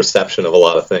change your perception of a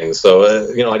lot of things. So,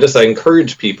 I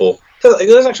encourage people.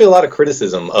 There's actually a lot of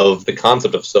criticism of the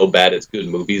concept of so bad it's good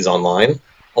movies online.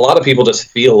 A lot of people just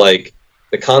feel like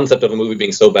the concept of a movie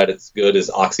being so bad it's good is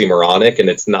oxymoronic and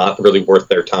it's not really worth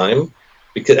their time.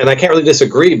 And I can't really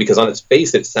disagree because on its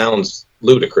face it sounds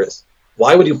ludicrous.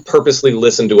 Why would you purposely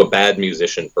listen to a bad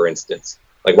musician, for instance?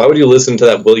 Like, why would you listen to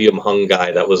that William Hung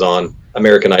guy that was on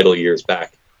American Idol years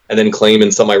back and then claim in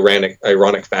some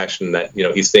ironic fashion that,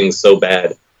 he sings so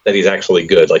bad that he's actually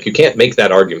good? Like, you can't make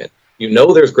that argument.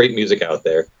 There's great music out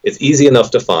there. It's easy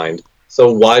enough to find.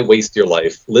 So why waste your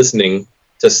life listening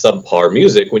to subpar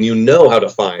music when you know how to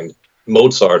find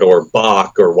Mozart or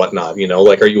Bach or whatnot?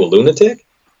 Like, are you a lunatic?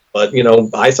 But,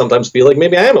 I sometimes feel like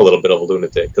maybe I am a little bit of a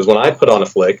lunatic, because when I put on a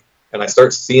flick and I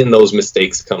start seeing those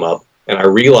mistakes come up and I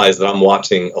realize that I'm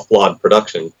watching a flawed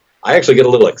production, I actually get a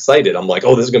little excited. I'm like,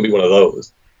 oh, this is going to be one of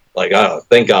those. Like,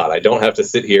 thank God I don't have to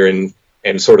sit here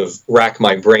and sort of rack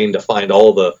my brain to find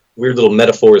all the weird little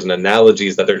metaphors and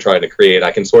analogies that they're trying to create.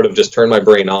 I can sort of just turn my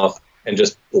brain off and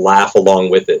just laugh along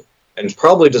with it. And it's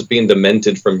probably just being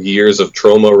demented from years of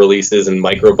Troma releases and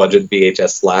micro-budget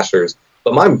VHS slashers.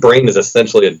 But my brain is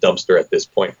essentially a dumpster at this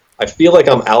point. I feel like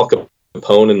I'm Al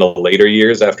Capone in the later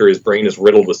years after his brain is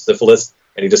riddled with syphilis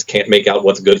and he just can't make out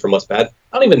what's good from what's bad.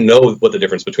 I don't even know what the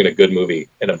difference between a good movie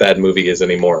and a bad movie is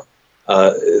anymore.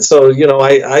 So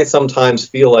I sometimes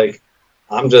feel like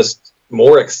I'm just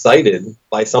more excited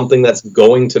by something that's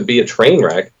going to be a train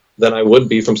wreck than I would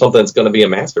be from something that's going to be a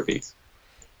masterpiece.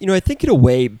 You know, I think in a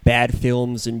way, bad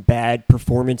films and bad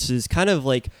performances kind of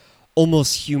like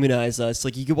almost humanize us.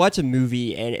 Like, you could watch a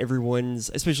movie and everyone's,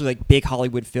 especially like big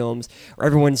Hollywood films, or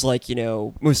everyone's like, you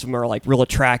know, most of them are like real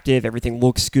attractive, everything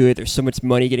looks good, there's so much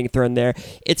money getting thrown there.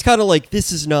 It's kind of like,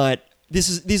 these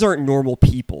aren't normal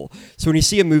people. So when you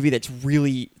see a movie that's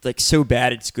really like so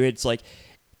bad it's good, it's like,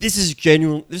 this is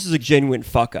a genuine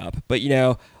fuck up. But, you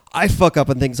know, I fuck up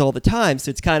on things all the time,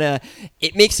 so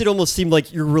it makes it almost seem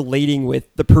like you're relating with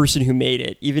the person who made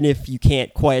it, even if you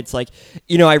can't quite. It's like,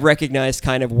 you know, I recognize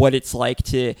kind of what it's like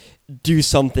to do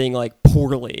something like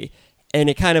poorly, and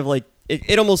it kind of like,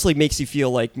 it almost like makes you feel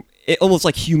like, it almost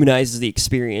like humanizes the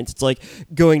experience. It's like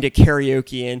going to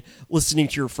karaoke and listening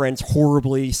to your friends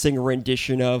horribly sing a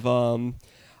rendition of,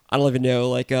 I don't even know,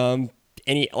 like,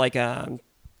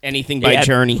 anything by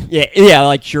Journey. Yeah,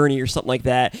 like Journey or something like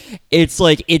that. It's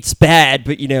like, it's bad,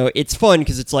 but, you know, it's fun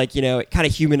because it's like, you know, it kind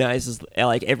of humanizes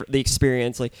like the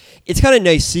experience. Like, it's kind of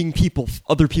nice seeing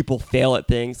other people fail at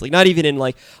things, like not even in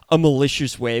like a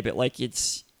malicious way, but like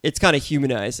it's kind of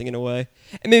humanizing in a way.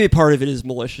 And maybe part of it is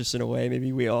malicious in a way.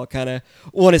 Maybe we all kind of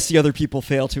want to see other people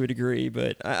fail to a degree,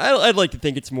 but I'd like to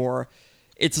think it's a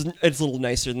little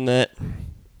nicer than that.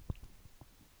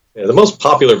 Yeah, the most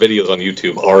popular videos on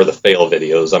YouTube are the fail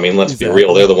videos. I mean, let's be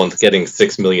real. They're the ones getting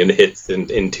 6 million hits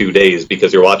in 2 days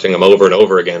because you're watching them over and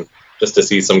over again just to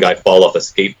see some guy fall off a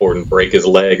skateboard and break his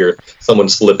leg, or someone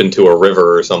slip into a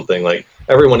river or something. Like,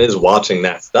 everyone is watching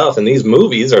that stuff. And these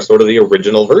movies are sort of the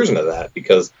original version of that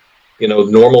because, you know,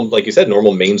 normal, like you said,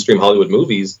 normal mainstream Hollywood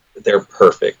movies, they're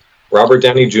perfect. Robert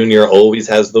Downey Jr. always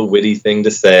has the witty thing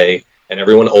to say, and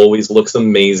everyone always looks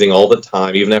amazing all the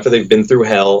time, even after they've been through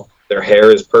hell. Their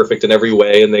hair is perfect in every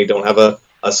way, and they don't have a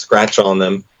scratch on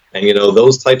them. And, you know,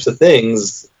 those types of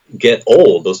things get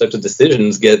old. Those types of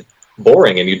decisions get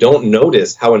boring, and you don't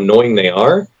notice how annoying they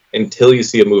are until you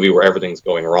see a movie where everything's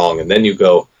going wrong. And then you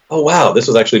go, oh, wow, this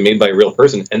was actually made by a real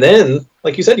person. And then,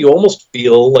 like you said, you almost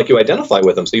feel like you identify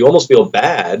with them. So you almost feel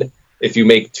bad if you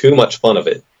make too much fun of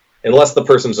it, unless the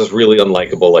person's just really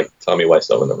unlikable, like Tommy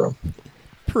Wiseau in The Room.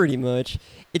 Pretty much.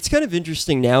 It's kind of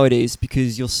interesting nowadays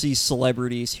because you'll see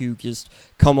celebrities who just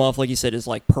come off, like you said, as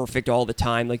like perfect all the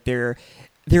time. Like they're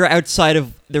outside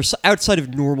of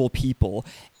normal people.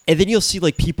 And then you'll see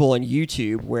like people on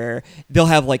YouTube where they'll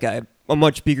have like a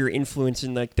much bigger influence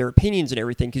in like their opinions and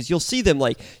everything, because you'll see them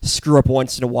like screw up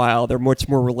once in a while. They're much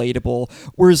more relatable.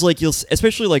 Whereas like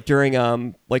especially like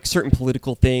during like certain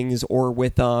political things, or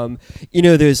with you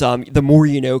know, there's the More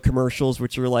You Know commercials,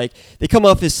 which are like, they come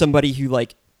off as somebody who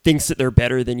like thinks that they're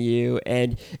better than you,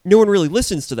 and no one really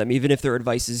listens to them, even if their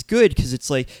advice is good, because it's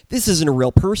like, this isn't a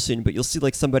real person. But you'll see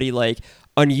like somebody like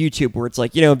on YouTube where it's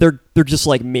like, you know, they're just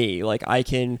like me. Like,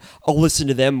 I'll listen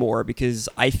to them more because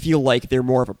I feel like they're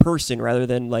more of a person rather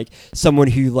than like someone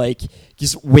who like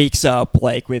just wakes up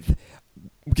like with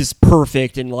just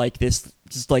perfect and like this,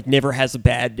 just like never has a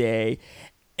bad day.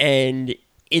 And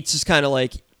it's just kind of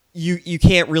like, you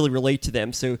can't really relate to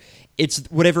them, so it's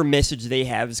whatever message they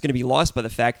have is going to be lost by the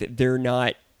fact that they're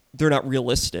not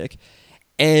realistic.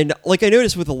 And like I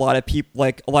noticed with a lot of people,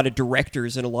 like a lot of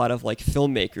directors and a lot of like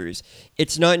filmmakers,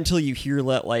 it's not until you hear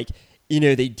that, like, you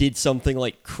know, they did something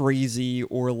like crazy,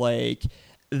 or like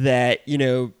that, you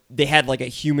know, they had like a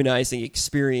humanizing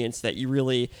experience, that you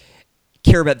really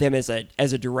care about them as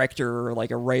a director or like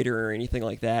a writer or anything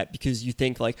like that, because you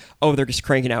think like, oh, they're just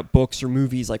cranking out books or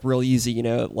movies like real easy, you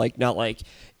know, like not like,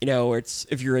 you know, it's,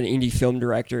 if you're an indie film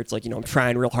director, it's like, you know, I'm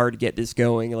trying real hard to get this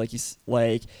going, like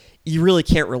you really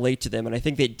can't relate to them. And I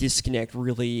think that disconnect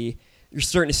really, you're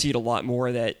starting to see it a lot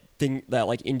more, that thing that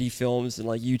like indie films and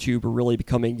like YouTube are really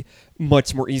becoming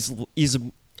much more easily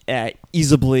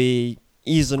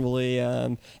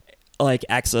like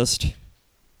accessed.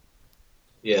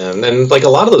 Yeah, and then like a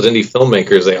lot of those indie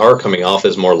filmmakers, they are coming off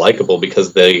as more likable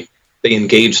because they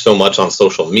engage so much on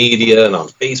social media and on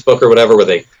Facebook or whatever, where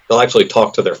they'll actually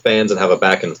talk to their fans and have a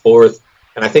back and forth.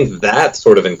 And I think that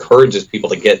sort of encourages people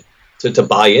to get to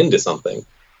buy into something.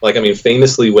 Like, I mean,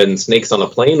 famously, when Snakes on a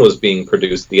Plane was being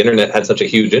produced, the internet had such a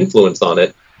huge influence on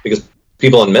it because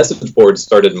people on message boards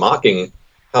started mocking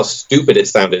how stupid it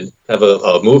sounded to have a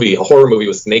horror movie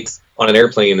with snakes on an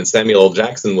airplane and Samuel L.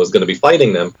 Jackson was going to be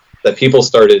fighting them, that people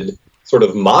started sort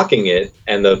of mocking it,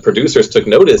 and the producers took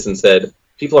notice and said,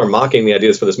 people are mocking the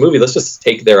ideas for this movie, let's just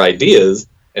take their ideas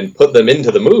and put them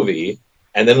into the movie,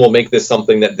 and then we'll make this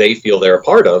something that they feel they're a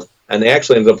part of. And they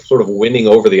actually ended up sort of winning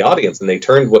over the audience, and they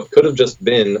turned what could have just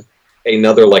been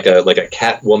another like a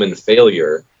Catwoman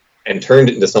failure and turned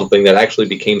it into something that actually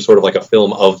became sort of like a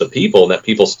film of the people, and that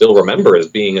people still remember as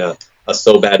being a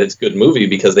so bad it's good movie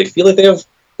because they feel like they have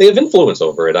influence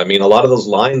over it. I mean, a lot of those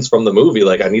lines from the movie,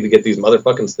 like, I need to get these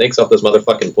motherfucking snakes off this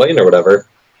motherfucking plane or whatever,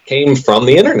 came from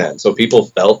the internet. So people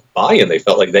felt buy-in. They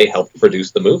felt like they helped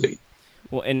produce the movie.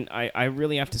 Well, and I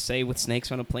really have to say, with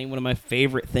Snakes on a Plane, one of my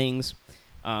favorite things,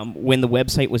 when the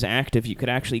website was active, you could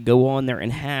actually go on there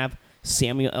and have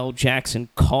Samuel L. Jackson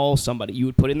call somebody. You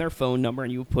would put in their phone number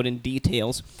and you would put in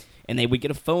details, and they would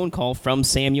get a phone call from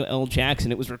Samuel L.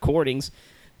 Jackson. It was recordings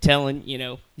telling,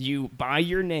 you by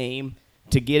your name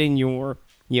to get in your,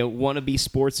 wannabe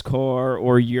sports car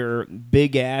or your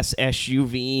big-ass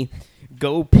SUV,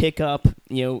 go pick up,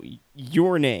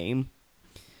 your name,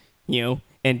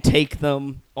 and take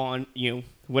them on,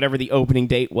 whatever the opening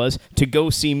date was, to go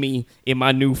see me in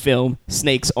my new film,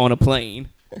 Snakes on a Plane.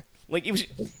 Like,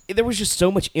 there was just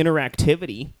so much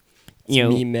interactivity,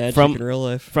 from in real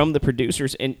life, from the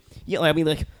producers. And I mean,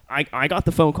 like, I got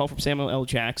the phone call from Samuel L.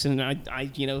 Jackson, and I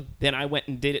then I went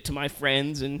and did it to my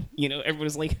friends, and everyone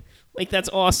was like that's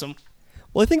awesome.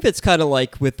 Well, I think that's kind of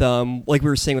like with, like we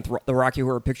were saying with the Rocky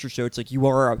Horror Picture Show. It's like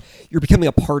you're becoming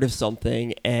a part of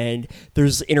something, and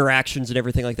there's interactions and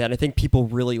everything like that. And I think people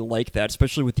really like that,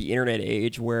 especially with the internet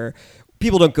age, where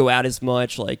people don't go out as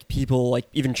much. Like, people like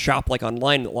even shop like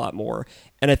online a lot more.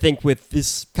 And I think with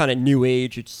this kind of new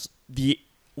age, it's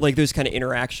those kind of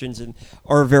interactions and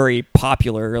are very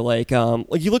popular. Like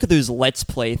you look at those Let's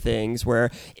Play things where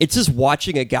it's just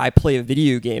watching a guy play a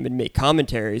video game and make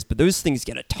commentaries, but those things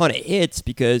get a ton of hits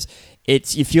because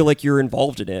you feel like you're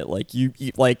involved in it. Like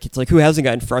it's like, who hasn't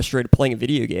gotten frustrated playing a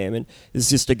video game? And it's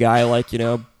just a guy like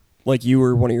you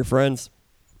or one of your friends.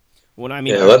 Well, I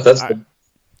mean, yeah,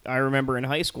 I remember in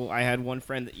high school, I had one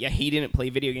friend that, he didn't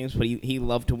play video games, but he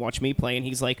loved to watch me play, and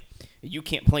he's like, you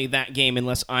can't play that game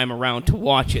unless I'm around to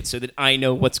watch it so that I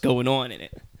know what's going on in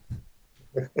it.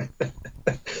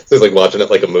 So it's like watching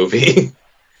it like a movie.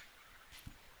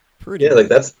 Pretty like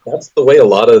that's the way a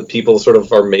lot of people sort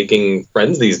of are making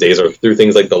friends these days, or through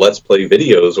things like the Let's Play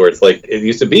videos, where it's like, it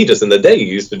used to be just in the day, you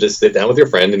used to just sit down with your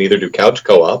friend and either do couch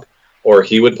co-op, or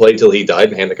he would play till he died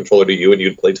and hand the controller to you, and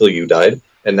you'd play till you died.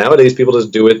 And nowadays people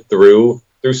just do it through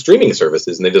streaming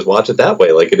services, and they just watch it that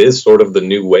way. Like, it is sort of the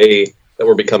new way that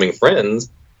we're becoming friends.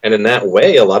 And in that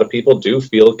way, a lot of people do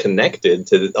feel connected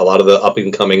to a lot of the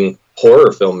up-and-coming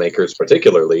horror filmmakers,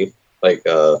 particularly. Like,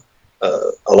 a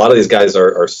lot of these guys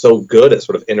are so good at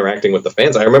sort of interacting with the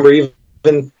fans. I remember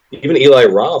even Eli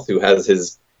Roth, who has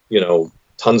his,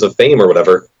 tons of fame or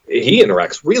whatever, he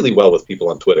interacts really well with people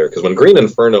on Twitter. Because when Green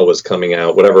Inferno was coming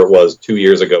out, whatever it was, 2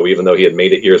 years ago, even though he had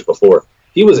made it years before,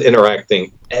 he was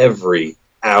interacting every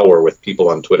hour with people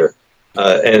on Twitter.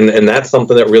 And that's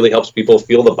something that really helps people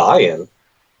feel the buy-in.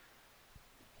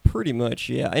 Pretty much,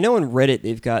 yeah. I know on Reddit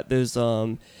they've got those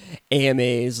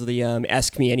AMAs, the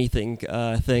Ask Me Anything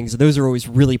things. Those are always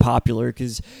really popular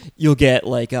because you'll get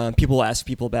like people ask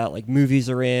people about like movies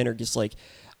they're in, or just like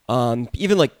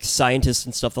even like scientists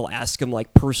and stuff. They'll ask them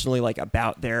like personally like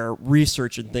about their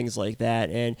research and things like that.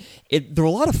 And they're a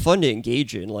lot of fun to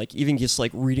engage in. Like, even just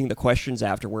like reading the questions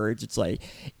afterwards, it's like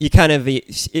you kind of,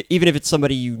 even if it's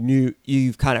somebody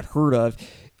you've kind of heard of,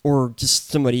 or just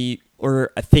somebody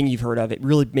or a thing you've heard of, it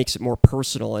really makes it more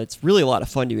personal. It's really a lot of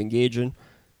fun to engage in.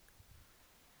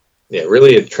 Yeah,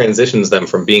 really it transitions them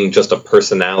from being just a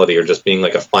personality or just being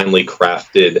like a finely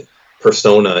crafted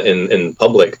persona in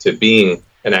public to being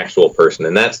an actual person.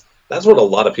 And that's what a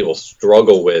lot of people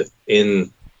struggle with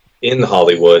in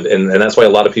Hollywood. And that's why a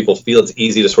lot of people feel it's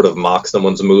easy to sort of mock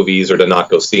someone's movies, or to not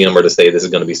go see them, or to say this is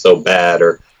going to be so bad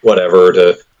or whatever, or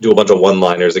to do a bunch of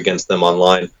one-liners against them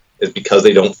online, is because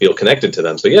they don't feel connected to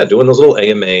them. So yeah, doing those little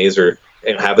AMAs or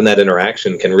having that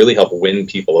interaction can really help win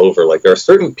people over. Like, there are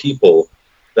certain people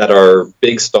that are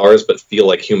big stars but feel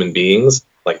like human beings.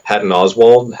 Like Patton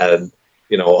Oswalt had,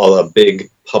 a big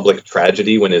public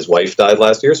tragedy when his wife died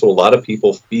last year. So a lot of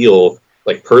people feel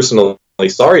like personally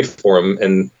sorry for him,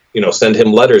 and send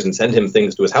him letters and send him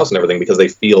things to his house and everything because they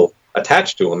feel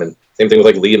attached to him. And same thing with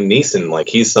like Liam Neeson. Like,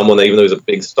 he's someone that, even though he's a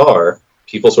big star,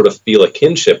 people sort of feel a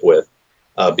kinship with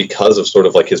because of sort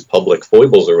of like his public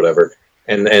foibles or whatever.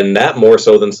 And that more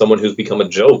so than someone who's become a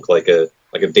joke, like a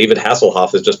David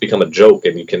Hasselhoff has just become a joke,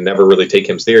 and you can never really take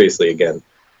him seriously again.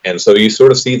 And so you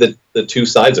sort of see the two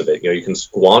sides of it. You can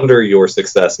squander your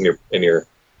success and your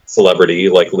celebrity,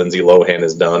 like Lindsay Lohan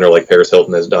has done, or like Paris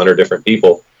Hilton has done, or different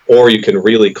people, or you can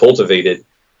really cultivate it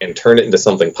and turn it into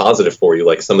something positive for you,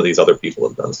 like some of these other people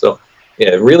have done. So yeah,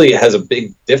 it really has a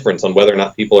big difference on whether or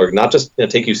not people are not just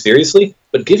take you seriously,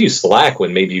 but give you slack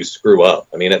when maybe you screw up.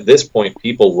 I mean, at this point,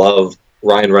 people love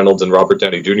Ryan Reynolds and Robert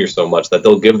Downey Jr. so much that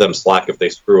they'll give them slack if they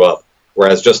screw up.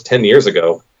 Whereas just 10 years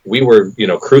ago, we were,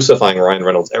 crucifying Ryan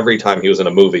Reynolds every time he was in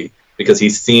a movie because he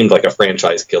seemed like a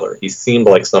franchise killer. He seemed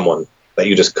like someone that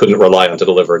you just couldn't rely on to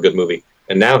deliver a good movie.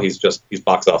 And now he's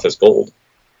box office gold.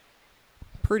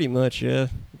 Pretty much, yeah.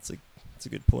 It's a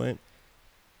good point.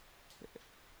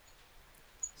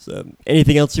 So,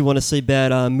 anything else you want to say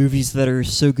about movies that are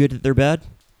so good that they're bad?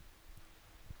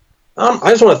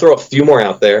 I just want to throw a few more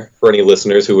out there for any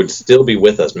listeners who would still be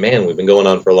with us. Man, we've been going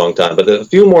on for a long time. But there's a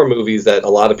few more movies that a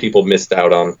lot of people missed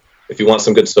out on. If you want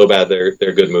some good so bad, they're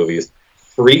good movies.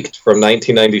 Freaked from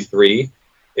 1993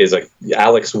 is a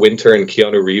Alex Winter and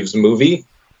Keanu Reeves movie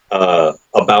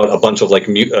about a bunch of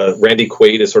Randy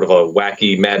Quaid is sort of a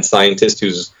wacky mad scientist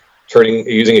who's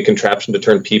using a contraption to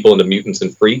turn people into mutants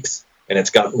and freaks. And it's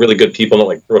got really good people in it,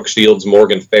 like Brooke Shields,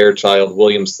 Morgan Fairchild,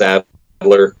 William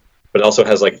Sadler, but it also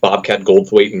has like Bobcat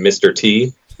Goldthwait and Mr.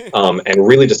 T, and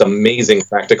really just amazing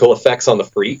practical effects on the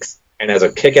freaks, and has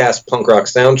a kick-ass punk rock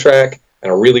soundtrack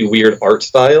and a really weird art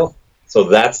style. So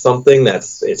that's something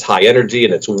it's high energy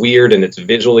and it's weird and it's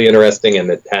visually interesting, and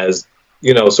it has,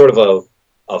 sort of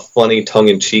a funny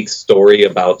tongue-in-cheek story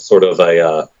about sort of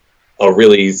a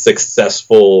really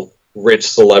successful rich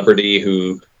celebrity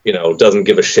who doesn't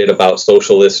give a shit about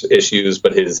social issues,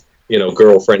 but his,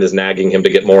 girlfriend is nagging him to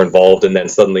get more involved, and then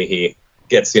suddenly he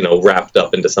gets, wrapped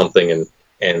up into something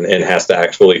and has to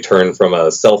actually turn from a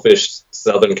selfish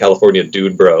Southern California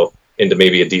dude bro into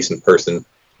maybe a decent person.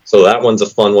 So that one's a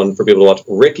fun one for people to watch.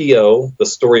 Ricki-O, The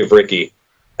Story of Ricky.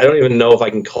 I don't even know if I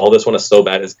can call this one a so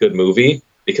bad it's good movie,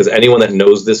 because anyone that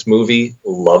knows this movie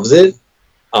loves it.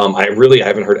 I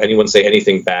haven't heard anyone say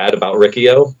anything bad about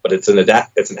Ricki-O, but it's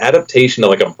an adaptation of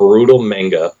like a brutal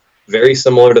manga, very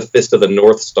similar to Fist of the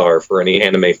North Star for any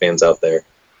anime fans out there.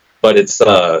 But it's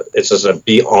just a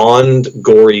beyond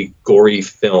gory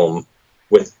film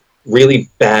with really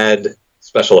bad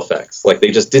special effects. Like,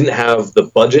 they just didn't have the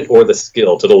budget or the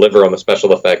skill to deliver on the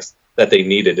special effects that they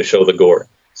needed to show the gore.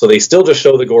 So they still just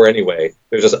show the gore anyway.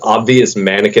 There's just obvious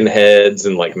mannequin heads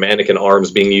and like mannequin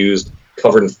arms being used,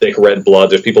 covered in thick red blood.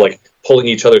 There's people like pulling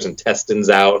each other's intestines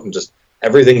out, and just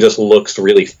everything just looks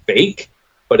really fake,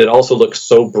 but it also looks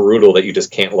so brutal that you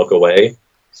just can't look away.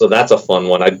 So that's a fun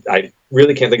one. I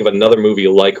really can't think of another movie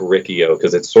like Ricki-O,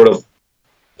 because it's sort of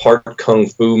part kung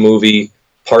fu movie,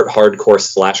 part hardcore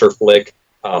slasher flick,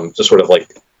 just sort of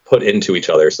like put into each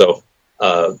other. So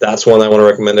that's one I want to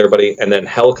recommend to everybody. And then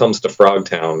Hell Comes to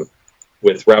Frogtown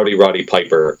with Rowdy Roddy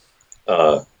Piper.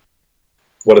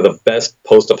 One of the best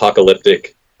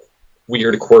post-apocalyptic,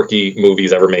 weird, quirky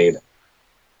movies ever made.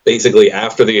 Basically,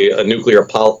 after the nuclear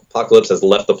apocalypse has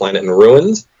left the planet in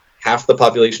ruins, half the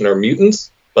population are mutants,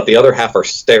 but the other half are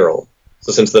sterile.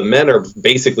 So since the men are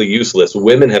basically useless,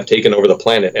 women have taken over the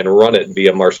planet and run it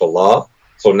via martial law.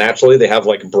 So naturally, they have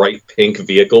like bright pink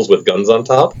vehicles with guns on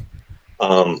top.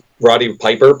 Roddy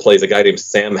Piper plays a guy named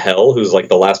Sam Hell, who's like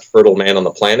the last fertile man on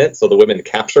the planet. So the women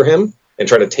capture him and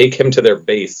try to take him to their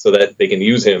base so that they can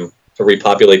use him to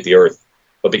repopulate the Earth.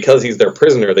 But because he's their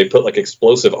prisoner, they put like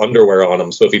explosive underwear on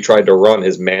him. So if he tried to run,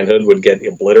 his manhood would get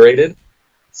obliterated.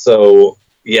 So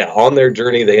yeah, on their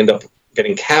journey, they end up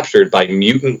getting captured by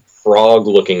mutant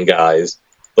frog-looking guys,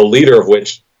 the leader of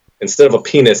which, instead of a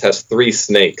penis, has 3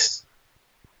 snakes.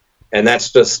 And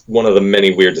that's just one of the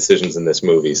many weird decisions in this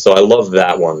movie. So I love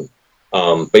that one.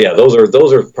 But yeah, those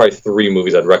are probably 3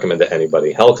 movies I'd recommend to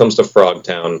anybody. Hell Comes to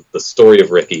Frogtown, The Story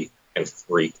of Ricky, and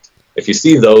Freaked. If you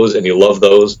see those and you love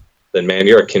those, then man,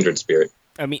 you're a kindred spirit.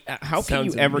 I mean, how can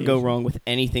you ever go wrong with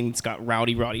anything that's got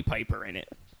Rowdy Roddy Piper in it?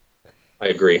 I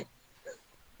agree.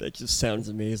 That just sounds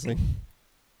amazing.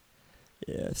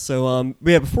 Yeah, so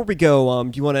before we go,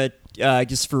 do you want to,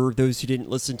 just for those who didn't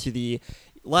listen to the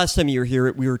last time you were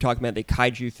here, we were talking about the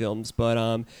kaiju films,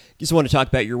 but just want to talk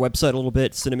about your website a little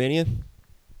bit, Cinemania?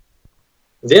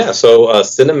 Yeah, so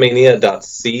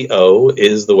cinemania.co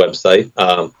is the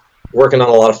website. Working on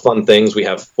a lot of fun things. We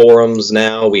have forums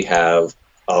now. We have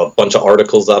a bunch of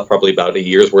articles up, probably about 2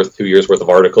 years worth of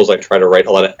articles. I try to write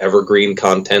a lot of evergreen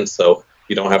content, so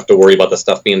you don't have to worry about the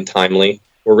stuff being timely.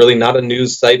 We're really not a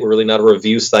news site. We're really not a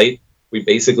review site. We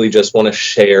basically just want to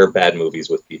share bad movies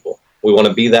with people. We want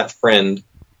to be that friend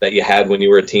that you had when you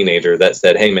were a teenager that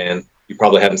said, hey man, you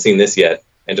probably haven't seen this yet,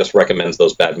 and just recommends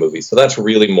those bad movies. So that's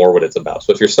really more what it's about.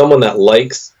 So if you're someone that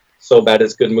likes so bad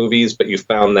it's good movies, but you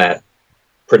found that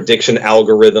prediction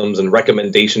algorithms and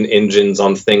recommendation engines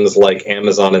on things like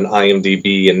Amazon and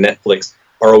IMDb and Netflix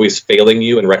are always failing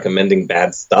you and recommending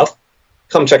bad stuff,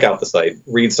 come check out the site,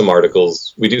 read some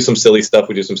articles. We do some silly stuff,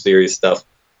 we do some serious stuff,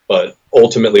 but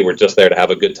ultimately we're just there to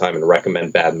have a good time and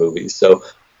recommend bad movies. So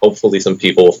hopefully some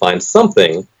people will find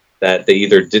something that they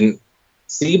either didn't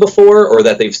see before or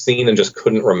that they've seen and just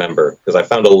couldn't remember. Because I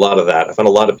found a lot of that. I found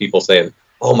a lot of people saying,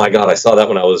 oh my God, I saw that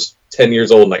when I was 10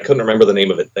 years old and I couldn't remember the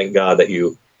name of it. Thank God that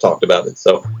you talked about it.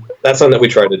 So that's something that we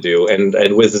try to do.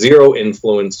 And with zero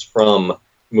influence from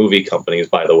movie companies,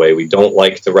 by the way, we don't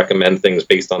like to recommend things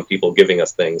based on people giving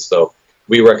us things. So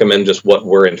we recommend just what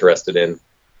we're interested in,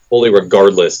 fully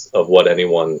regardless of what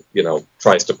anyone,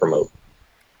 tries to promote.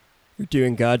 You're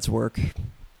doing God's work.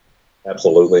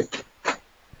 Absolutely.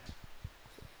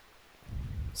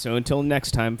 So until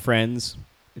next time, friends,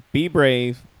 be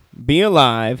brave, be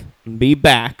alive, and be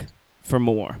back for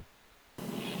more.